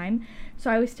a time. So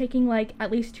I was taking like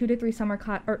at least 2 to 3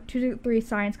 2 to 3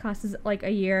 science classes like a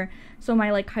year. So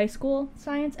my like high school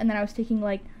science, and then I was taking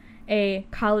like a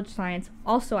college science.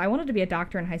 Also, I wanted to be a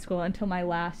doctor in high school until my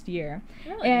last year.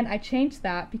 Really? And I changed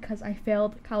that because I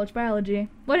failed college biology.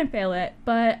 Wouldn't fail it,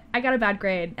 but I got a bad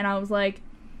grade, and I was like,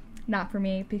 not for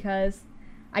me, because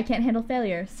I can't handle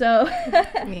failure. So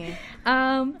Me.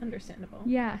 Understandable.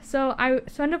 yeah, so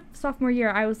end of sophomore year,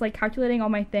 I was like calculating all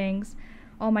my things,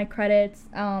 all my credits,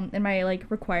 and my like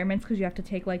requirements, because you have to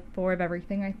take like 4 of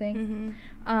everything, I think.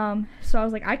 Mm-hmm. So I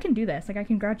was like, I can do this, like I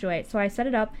can graduate. So I set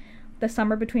it up the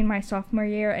summer between my sophomore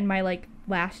year and my like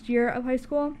last year of high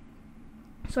school.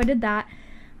 So I did that.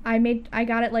 I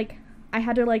got it, like I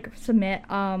had to like submit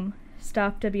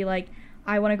stuff to be like,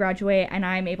 I want to graduate and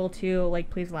I'm able to, like,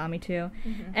 please allow me to.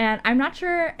 And I'm not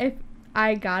sure if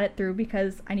I got it through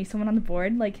because I knew someone on the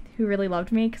board, like, who really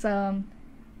loved me, because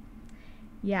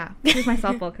yeah, she was my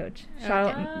softball coach.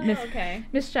 Shout out Okay.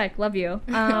 Miss Check, love you.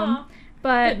 Aw.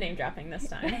 But Good name dropping this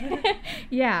time.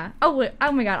 yeah. Oh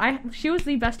my God. She was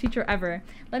the best teacher ever.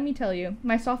 Let me tell you,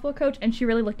 my softball coach, and she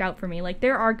really looked out for me. Like,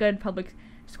 there are good public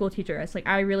school teachers. Like,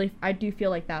 I do feel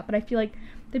like that. But I feel like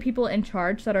the people in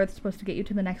charge that are supposed to get you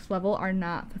to the next level are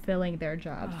not fulfilling their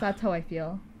jobs. That's how I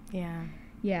feel. Yeah.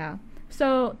 Yeah.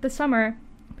 So the summer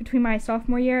between my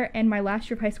sophomore year and my last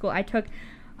year of high school, I took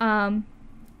the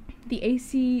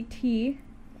ACT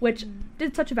which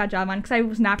did such a bad job on because I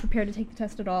was not prepared to take the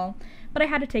test at all. But I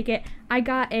had to take it. I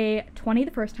got a 20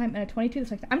 the first time and a 22 the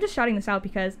second time. I'm just shouting this out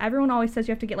because everyone always says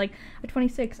you have to get like a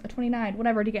 26, a 29,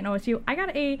 whatever to get an OSU. I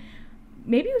got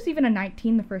maybe it was even a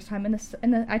 19 the first time,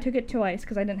 and I took it twice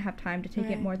because I didn't have time to take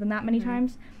it more than that many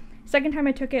times. Second time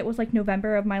I took it was like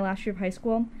November of my last year of high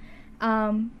school.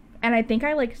 And I think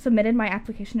I like submitted my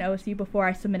application to OSU before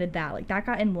I submitted that. Like that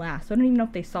got in last, so I don't even know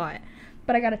if they saw it.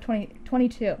 But I got a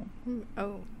 22.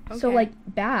 Oh, okay. So like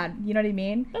bad, you know what I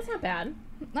mean? That's not bad.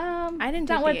 I didn't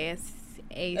take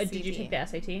the ACT. Did you take the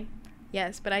SAT?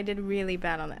 Yes, but I did really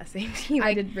bad on the SAT.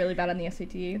 I did really bad on the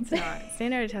SAT. It's not.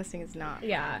 Standard testing is not.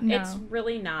 Yeah, No. it's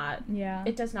really not. Yeah.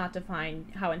 It does not define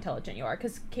how intelligent you are,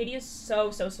 because Katie is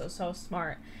so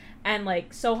smart and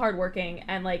like so hardworking,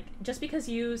 and like just because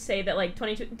you say that like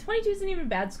 22 isn't even a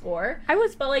bad score,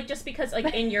 but like just because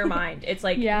like in your mind it's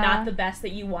like not the best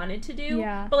that you wanted to do,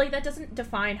 but like that doesn't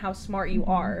define how smart you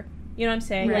are. You know what I'm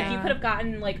saying? Right. Like you could have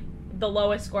gotten like the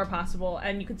lowest score possible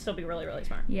and you could still be really, really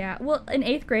smart. Yeah. Well, in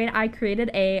 8th grade, I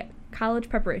created a college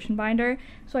preparation binder.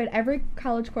 So I had every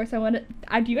college course I wanted.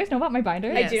 Do you guys know about my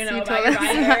binder? Yes, I do know about your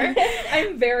binder.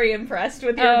 I'm very impressed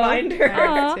with your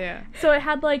binder. So it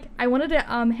had like, I wanted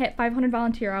to hit 500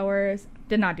 volunteer hours.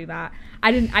 Did not do that.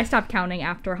 I stopped counting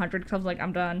after 100 because I was like,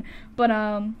 I'm done. But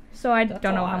so I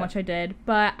don't know how much I did.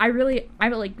 But I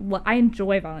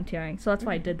enjoy volunteering. So that's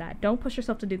why I did that. Don't push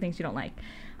yourself to do things you don't like.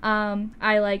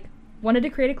 I like wanted to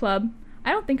create a club.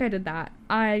 I don't think I did that.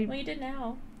 Well, you did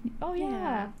now. Oh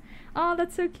yeah. Oh,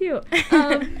 that's so cute.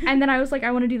 And then I was like,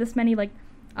 I want to do this many like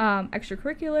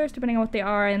extracurriculars depending on what they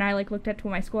are, and I like looked at what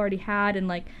my school already had and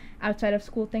like outside of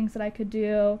school things that I could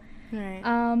do.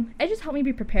 Right. It just helped me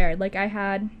be prepared. Like I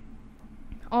had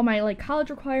all my like college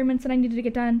requirements that I needed to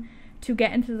get done to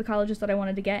get into the colleges that I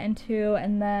wanted to get into,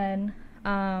 and then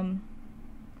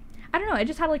I don't know, it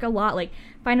just had like a lot, like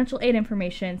financial aid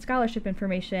information, scholarship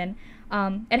information.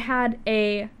 It had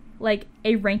a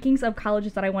rankings of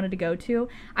colleges that I wanted to go to.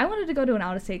 I wanted to go to an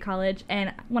out-of-state college,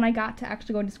 and when I got to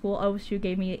actually go to school, OSU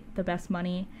gave me the best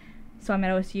money, so I'm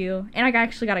at OSU, and I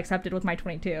actually got accepted with my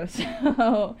 22,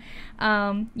 so,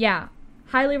 yeah,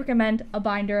 highly recommend a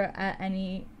binder at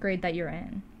any grade that you're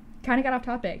in. Kind of got off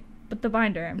topic, but the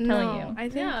binder, I'm telling you. I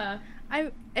think,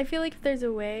 I feel like if there's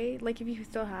a way, like if you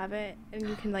still have it and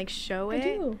you can like show it,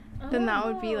 then that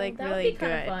would be like really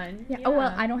good. Fun. Yeah. Oh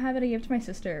well, I don't have it. I gave it to my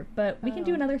sister, but we can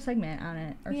do another segment on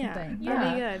it or something.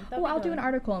 Yeah, that'd be good. I'll do an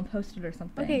article and post it or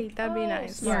something. Okay, that'd be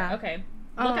nice. Smart. Yeah. Okay.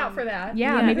 Look out for that.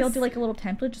 Yeah, Yes. maybe I'll do like a little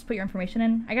template. Just put your information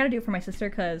in. I gotta do it for my sister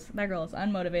because that girl is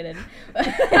unmotivated.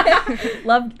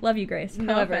 love you, Grace.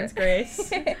 No However. offense, Grace.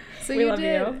 So We you love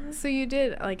did. you. So you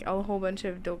did like a whole bunch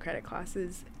of dual credit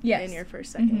classes Yes. in your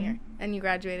second year, and you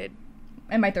graduated.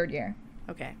 In my 3rd year.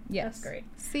 Okay. Yes. That's great.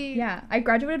 See. Yeah, I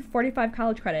graduated 45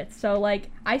 college credits. So like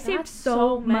I saved That's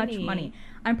so so much many. money.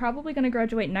 I'm probably gonna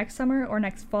graduate next summer or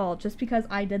next fall just because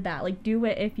I did that. Like do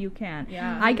it if you can.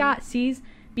 Yeah. I got C's,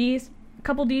 B's, a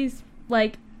couple D's,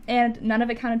 like, and none of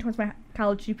it counted towards my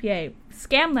college GPA.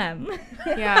 Scam them.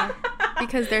 Yeah.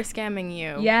 Because they're scamming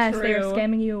you. Yes, they're True.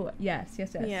 scamming you. Yes.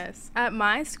 Yes. At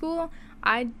my school,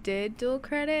 I did dual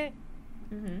credit.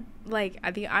 Like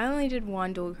I only did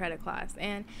one dual credit class,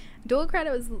 and dual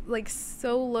credit was like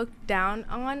so looked down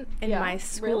on in my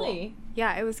school. Really?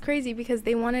 Yeah, it was crazy because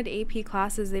they wanted AP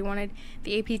classes. They wanted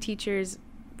the AP teachers.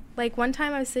 Like one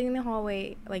time I was sitting in the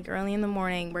hallway like early in the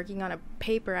morning working on a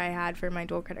paper I had for my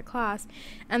dual credit class,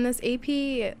 and this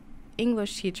AP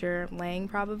English teacher, Lang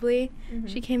probably,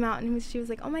 she came out and she was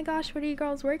like, oh my gosh, what are you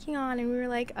girls working on? And we were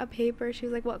like, a paper. She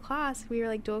was like, what class? We were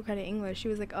like, dual credit English. She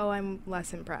was like, oh, I'm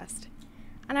less impressed.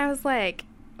 And I was like,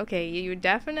 okay, you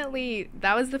definitely,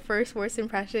 that was the first worst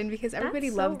impression because everybody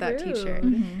loved that teacher.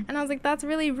 And I was like, that's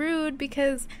really rude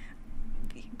because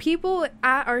people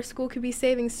at our school could be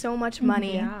saving so much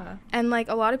money. Yeah. And like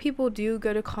a lot of people do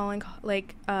go to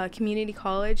community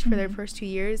college for their first 2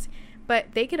 years,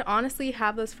 but they could honestly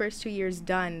have those first 2 years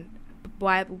done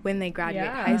when they graduate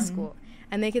high school.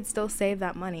 And they could still save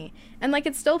that money. And, like,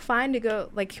 it's still fine to go,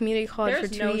 like, community college for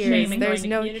 2 no years. shame in There's going to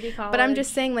no community college. But I'm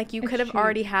just saying, like, you It's could have true.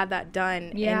 already had that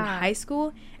done in high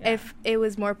school if it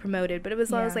was more promoted. But it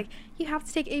was always like, you have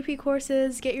to take AP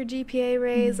courses, get your GPA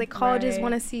raised. Like, colleges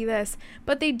want to see this.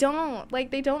 But they don't. Like,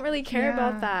 they don't really care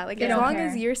about that. Like, They as don't long care.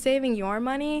 as you're saving your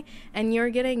money and you're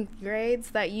getting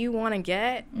grades that you want to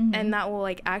get and that will,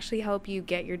 like, actually help you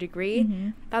get your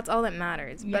degree, that's all that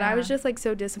matters. But I was just, like,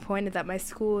 so disappointed that my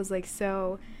school was, like, so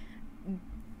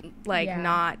like Yeah.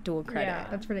 not dual credit. Yeah.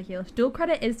 That's ridiculous. Dual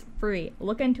credit is free.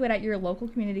 Look into it at your local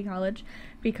community college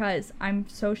because I'm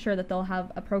so sure that they'll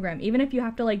have a program. Even if you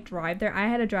have to like drive there. I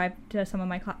had to drive to some of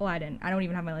my well, I didn't. I don't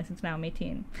even have my license now. I'm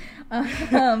 18.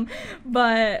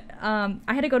 But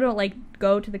I had to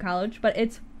go to the college, but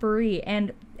it's free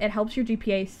and it helps your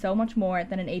GPA so much more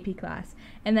than an AP class.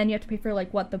 And then you have to pay for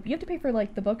like you have to pay for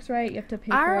like the books, right? You have to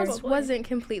pay Ours for wasn't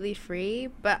completely free,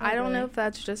 but I don't know really? if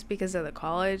that's just because of the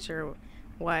college or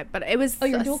what. But it was. Oh,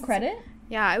 your dual credit?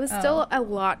 Yeah, it was Oh. still a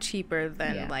lot cheaper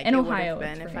than Yeah. like In it Ohio, would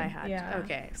have been it's if I free. had. Yeah.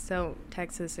 Okay, so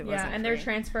Texas it Yeah, wasn't. and they're free.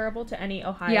 transferable to any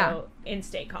Ohio Yeah.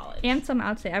 in-state college. And some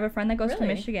outstate. I have a friend that goes to Really?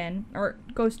 Michigan or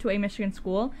goes to a Michigan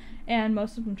school, and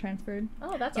most of them transferred.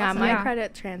 Oh, that's Yeah, awesome. my Yeah.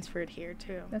 credit transferred here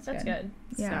too. That's good.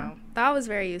 Yeah. So that was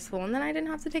very useful, and then I didn't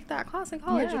have to take that class in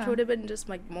college, which Yeah. would have been just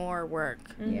like more work,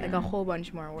 Yeah. like a whole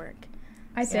bunch more work.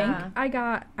 I think Yeah. I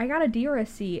got a D or a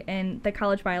C in the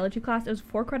college biology class. It was a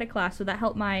 4-credit class, so that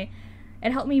helped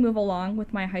me move along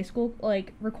with my high school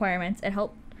like requirements. It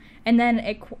helped, and then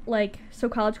so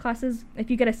college classes, if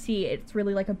you get a C, it's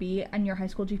really like a B on your high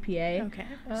school GPA. Okay.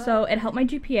 So it helped my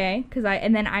GPA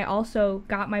and then I also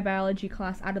got my biology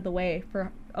class out of the way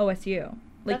for OSU.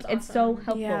 Like That's it's so awesome.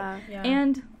 helpful. Yeah. Yeah.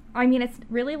 And I mean, it's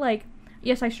really like,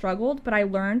 yes, I struggled, but I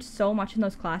learned so much in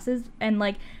those classes. And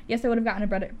like, yes, I would have gotten a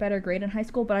better grade in high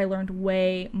school, but I learned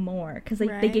way more because they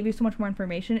Right. give you so much more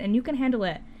information and you can handle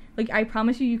it. Like, I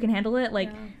promise you can handle it. Like,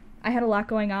 Yeah. I had a lot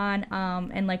going on,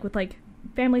 and like with like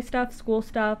family stuff, school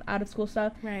stuff, out of school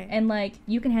stuff. Right. And like,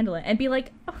 you can handle it and be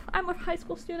like, oh, I'm a high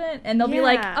school student. And they'll be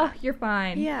like, Yeah. oh, you're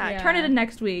fine. Yeah. Turn it in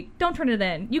next week. Don't turn it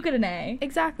in. You get an A.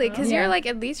 Exactly, because Yeah. you're like,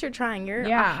 at least you're trying. You're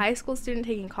Yeah. a high school student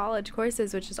taking college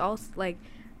courses, which is also like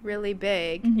really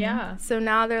big. Mhm. Yeah. So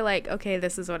now they're like, okay,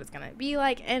 this is what it's gonna be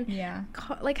like, and Yeah.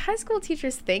 like high school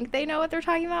teachers think they know what they're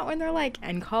talking about when they're like,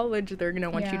 in college they're gonna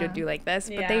want you to Yeah. do like this,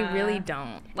 but they Yeah. really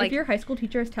don't. Like, if your high school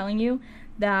teacher is telling you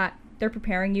that they're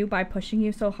preparing you by pushing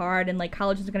you so hard and like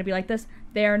college is going to be like this,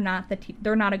 they're not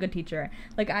they're not a good teacher.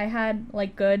 Like I had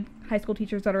like good high school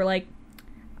teachers that are like,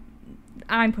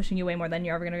 I'm pushing you way more than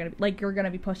you're ever going to be, like you're going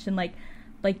to be pushed in like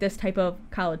this type of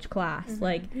college class. Mhm.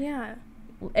 Like yeah,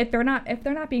 if they're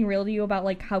not being real to you about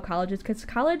like how college is, because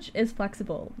college is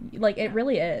flexible, like it Yeah.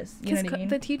 really is, you know because what I mean?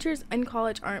 the teachers in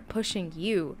college aren't pushing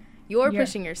you. You're Yeah.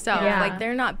 pushing yourself. Yeah. Like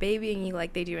they're not babying you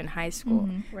like they do in high school.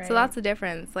 Mhm. Right. So that's the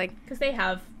difference. Like because they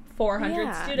have 400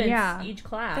 Yeah. students Yeah. each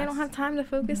class. they don't have time to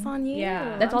focus on you.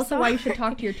 Yeah. That's I'm also why you sorry. should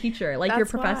talk to your teacher, like your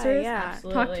That's why, professors. yeah. Talk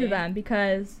Absolutely. to them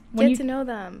because Get to know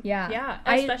them. yeah,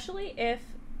 especially if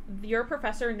your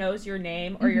professor knows your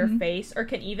name or your Mhm. face or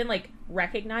can even like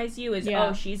recognize you as Yeah.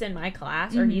 oh she's in my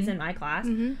class or he's Mhm. in my class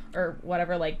Mhm. or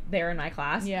whatever, like they're in my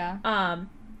class. yeah.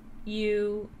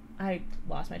 I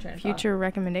lost my train of thought. Future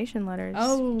recommendation letters.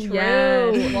 Oh, True.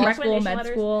 yes. Law school, Recommendation med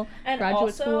letters. school, And graduate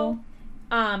also, school.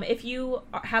 If you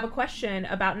have a question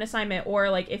about an assignment or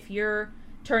like if you're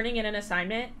turning in an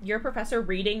assignment, your professor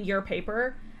reading your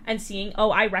paper and seeing, oh,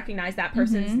 I recognize that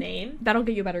person's Mhm. name. That'll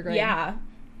get you a better grade. Yeah.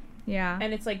 Yeah.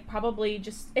 And it's like probably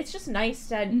it's just nice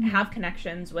to Mhm. have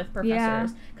connections with Yeah.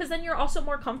 professors because then you're also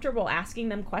more comfortable asking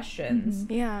them questions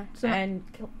Yeah. So and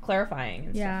clarifying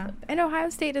and Yeah. stuff. And Ohio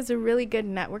State is a really good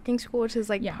networking school, which is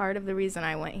like Yeah. part of the reason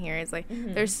I went here. Is like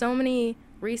Mhm. there's so many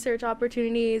research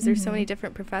opportunities. There's so Mhm. many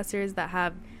different professors that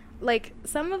have, like,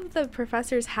 some of the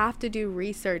professors have to do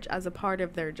research as a part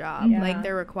of their job. Yeah. Like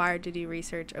they're required to do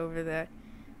research over the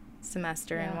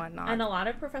semester and Yeah. whatnot. And a lot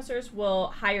of professors will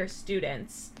hire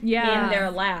students Yeah. in their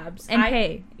labs And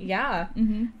pay. Yeah.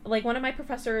 Mm-hmm. Like one of my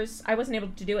professors, I wasn't able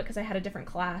to do it because I had a different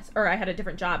class, or I had a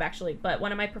different job actually, but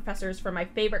one of my professors for my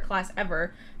favorite class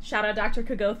ever, shout out Dr.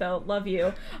 Kagotho, love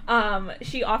you,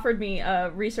 she offered me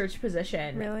a research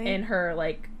position Really? in her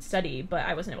like study, but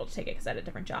I wasn't able to take it because I had a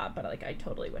different job, but like I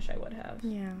totally wish I would have.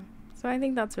 Yeah. So I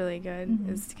think that's really good, Mhm.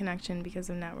 is connection because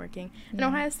of networking. And Yeah.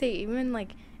 Ohio State, even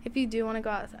like if you do want to go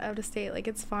out of state, like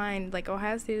it's fine. Like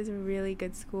Ohio State is a really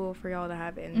good school for y'all to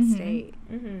have in state.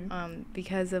 Mm-hmm.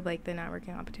 Because of like the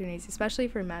networking opportunities, especially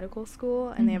for medical school,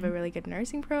 and they have a Mhm. really good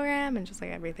nursing program and just like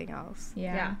everything else.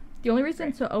 Yeah. Yeah. The only reason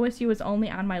Right. so OSU was only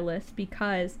on my list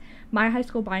because my high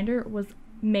school binder was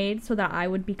made so that I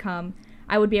would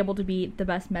be able to be the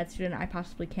best med student I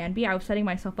possibly can be. I was setting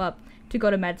myself up to go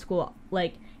to med school,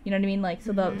 like, you know what I mean? Like,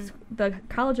 so Mhm. the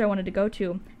college I wanted to go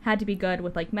to had to be good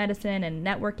with like medicine and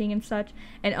networking and such,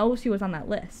 and OSU was on that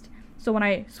list. So when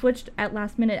I switched at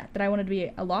last minute that I wanted to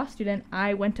be a law student,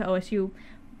 I went to OSU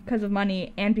because of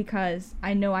money and because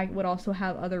I know I would also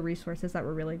have other resources that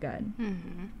were really good.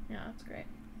 Mm-hmm. Yeah, that's great.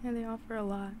 Yeah, they offer a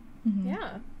lot. Mhm.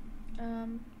 Yeah.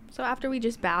 So after we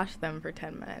just bash them for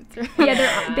 10 minutes.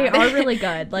 Yeah, they are really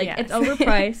good. Like, Yes. it's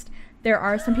overpriced. There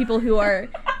are some people who are...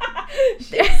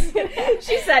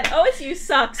 She said OSU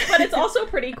sucks, but it's also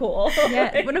pretty cool.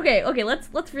 Yeah, but okay,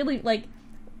 let's really, like,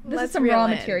 this Let's is some reel raw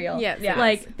in. material. Yes, Yeah.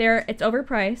 Like, it's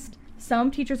overpriced.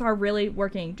 Some teachers are really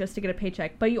working just to get a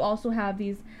paycheck, but you also have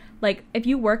these, like, if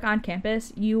you work on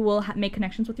campus, you will make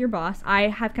connections with your boss. I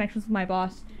have connections with my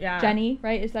boss, Yeah. Jenny,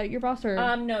 right? Is that your boss, or?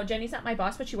 No, Jenny's not my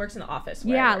boss, but she works in the office.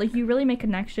 Where I Yeah, work. like, you really make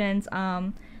connections.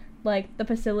 Like, the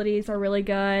facilities are really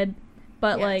good,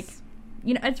 but, Yes. like,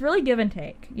 you know, it's really give and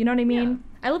take. You know what I mean?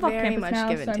 I live off Very campus much now,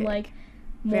 give and so I'm, take. like,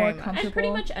 more Very much. comfortable. And pretty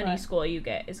much any but- school you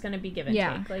get is going to be give and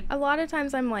Yeah. take. Like, A lot of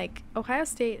times I'm like, Ohio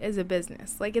State is a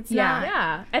business. Like, it's Yeah. not.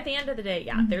 yeah. At the end of the day,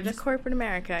 yeah, Mhm. they're It's just corporate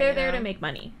America. they're you there know? to make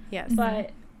money. Yes. But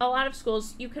a lot of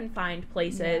schools, you can find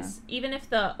places, even if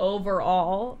the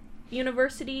overall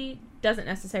university doesn't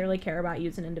necessarily care about you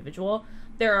as an individual,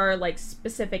 there are like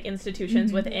specific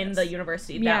institutions Mhm. within Yes. the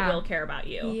university that Yeah. will care about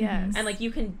you. Yes. And like you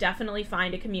can definitely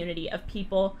find a community of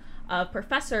people, of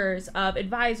professors, of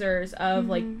advisors, of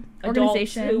like Mhm. adults who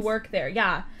Organizations. work there.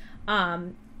 Yeah.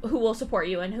 Who will support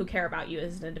you and who care about you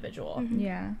as an individual. Mhm.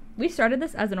 Yeah. We started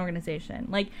this as an organization.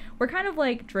 Like, we're kind of,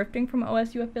 like, drifting from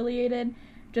OSU affiliated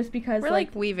just because, We're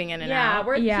like weaving in and Yeah, out.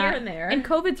 we're Yeah. here and there. and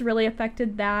COVID's really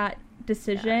affected that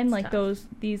decision, it's like, tough.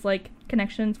 these, like,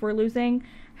 connections we're losing.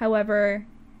 However,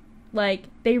 like,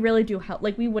 they really do help.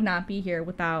 Like, we would not be here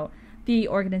without the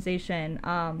organization,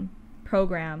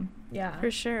 program. yeah. For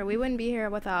sure. We wouldn't be here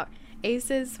without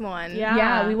ACES one.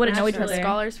 Yeah, we wouldn't know each National other.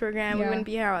 Scholars Program. We Yeah. wouldn't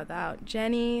be here without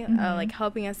Jenny, Mhm. like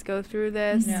helping us go through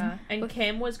this. Yeah, and With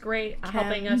Kim was great Kim.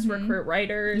 helping us Mhm. recruit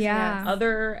writers, Yeah.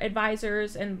 other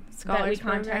advisors, and that we Scholars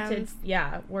contacted. programs.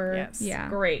 Yeah, were Yes. Yeah.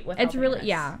 great with. It's helping really, us.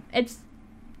 yeah. It's,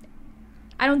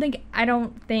 I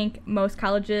don't think most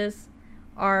colleges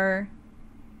are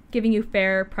giving you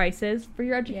fair prices for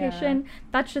your education.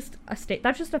 That's just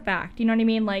a fact. You know what I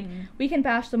mean? Like, Mhm. we can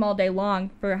bash them all day long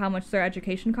for how much their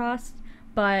education costs,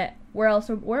 but where else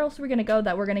are we gonna go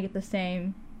that we're gonna get the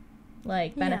same,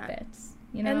 like, Yeah. benefits?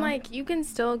 You know? And like you can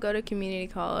still go to community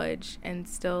college and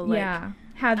still like yeah,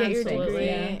 have get these your things, degree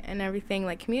yeah. and everything.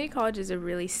 Like community college is a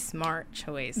really smart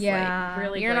choice. Yeah. Like,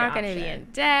 Really you're great not going to be option. in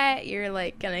debt. You're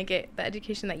like going to get the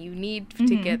education that you need to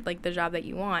Mhm. get like the job that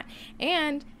you want.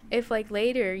 And if like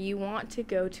later you want to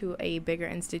go to a bigger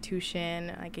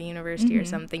institution like a university or Mhm.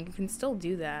 something, you can still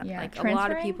do that. Yeah, Like a lot of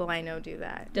transferring? people I know do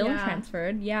that. Dylan Yeah.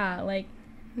 transferred, yeah, like,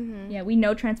 Mm-hmm. yeah, we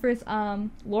know transfers.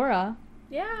 Laura,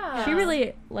 Yeah, she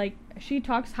really, like, she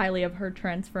talks highly of her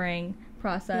transferring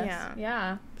process. Yeah.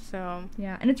 Yeah, So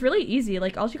Yeah, and it's really easy.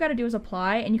 Like, all you got to do is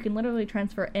apply, and you can literally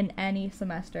transfer in any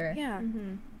semester. yeah.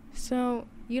 mm-hmm. So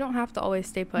you don't have to always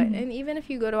stay put. Mhm. And even if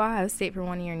you go to Ohio State for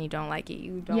 1 year and you don't like it,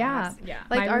 you don't. Yeah. have to- Yeah,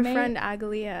 Like My our roommate- friend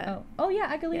Agalia. Oh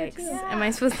yeah, Agalia Yikes. too. Yeah. Am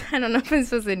I supposed? I don't know if I'm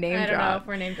supposed to name I don't know drop. if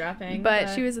we're name dropping, But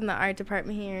she was in the art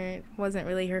department here. Wasn't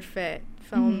really her fit.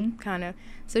 Film Mhm. kind of.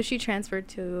 So she transferred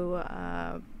to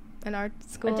an art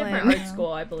school. a different in art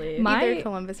school, I believe. My- either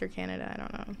Columbus or Canada. I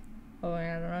don't know. Oh, I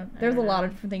don't know. I There's a don't lot know.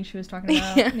 of different things she was talking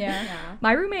about. Yeah. Yeah. Yeah.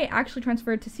 My roommate actually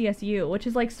transferred to CSU, which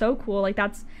is, like, so cool. Like,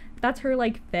 that's her,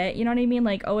 like, fit. You know what I mean?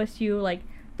 Like, OSU, like,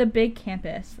 the big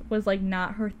campus was, like,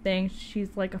 not her thing.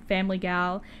 She's, like, a family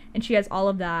gal, and she has all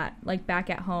of that, like, back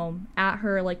at home at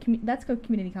her, like, that's called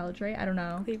community college, right? I don't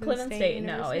know. Cleveland State,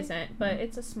 no, University? isn't, but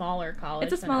it's a smaller college.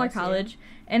 It's a than smaller OSU. college,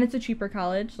 and it's a cheaper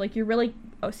college. Like,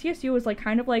 CSU is, like,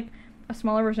 kind of like a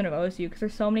smaller version of OSU, because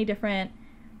there's so many different,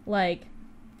 like,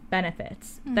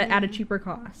 benefits that at a Mhm. cheaper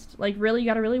cost. Like, really, you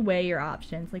gotta really weigh your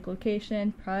options, like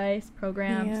location, price,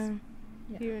 programs.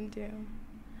 Yeah. Yeah. You do.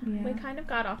 Yeah. We kind of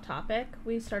got off topic.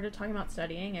 We started talking about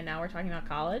studying, and now we're talking about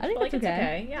college. I think but, like, that's it's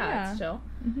okay. okay. Yeah, Yeah. it's chill.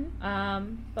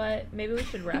 Mhm. But maybe we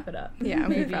should wrap it up. Yeah,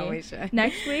 we Maybe. probably should.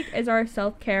 Next week is our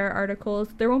self-care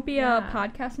articles. There won't be Yeah. a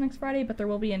podcast next Friday, but there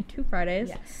will be in 2 Fridays.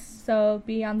 Yes. So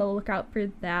be on the lookout for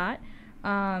that.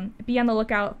 Be on the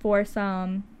lookout for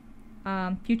some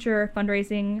future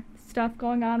fundraising stuff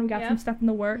going on. We got some Yep. stuff in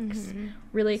the works. Mhm.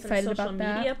 Really Some excited social about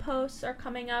that. media posts are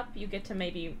coming up. You get to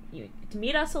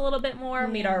meet us a little bit more,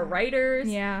 meet Yeah. our writers.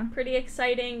 Yeah. Pretty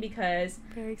exciting because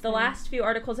Very the exciting. last few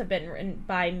articles have been written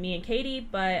by me and Katie,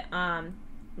 but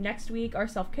next week our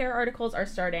self-care articles are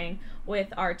starting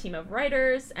with our team of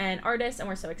writers and artists, and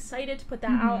we're so excited to put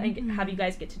that out and have you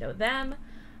guys get to know them.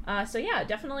 So yeah,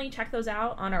 definitely check those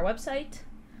out on our website.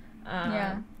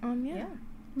 Yeah. Yeah. Yeah.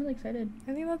 I'm really excited.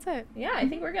 I think that's it. Yeah, I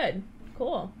think we're good.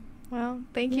 Cool. Well,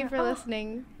 thank you Yeah. for Oh.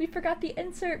 listening. We forgot the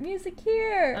insert music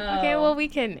here. Okay, well, we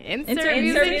can insert, Insert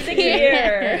music, music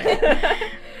here. here.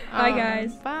 Bye,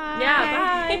 guys. Bye.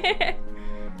 Yeah, bye.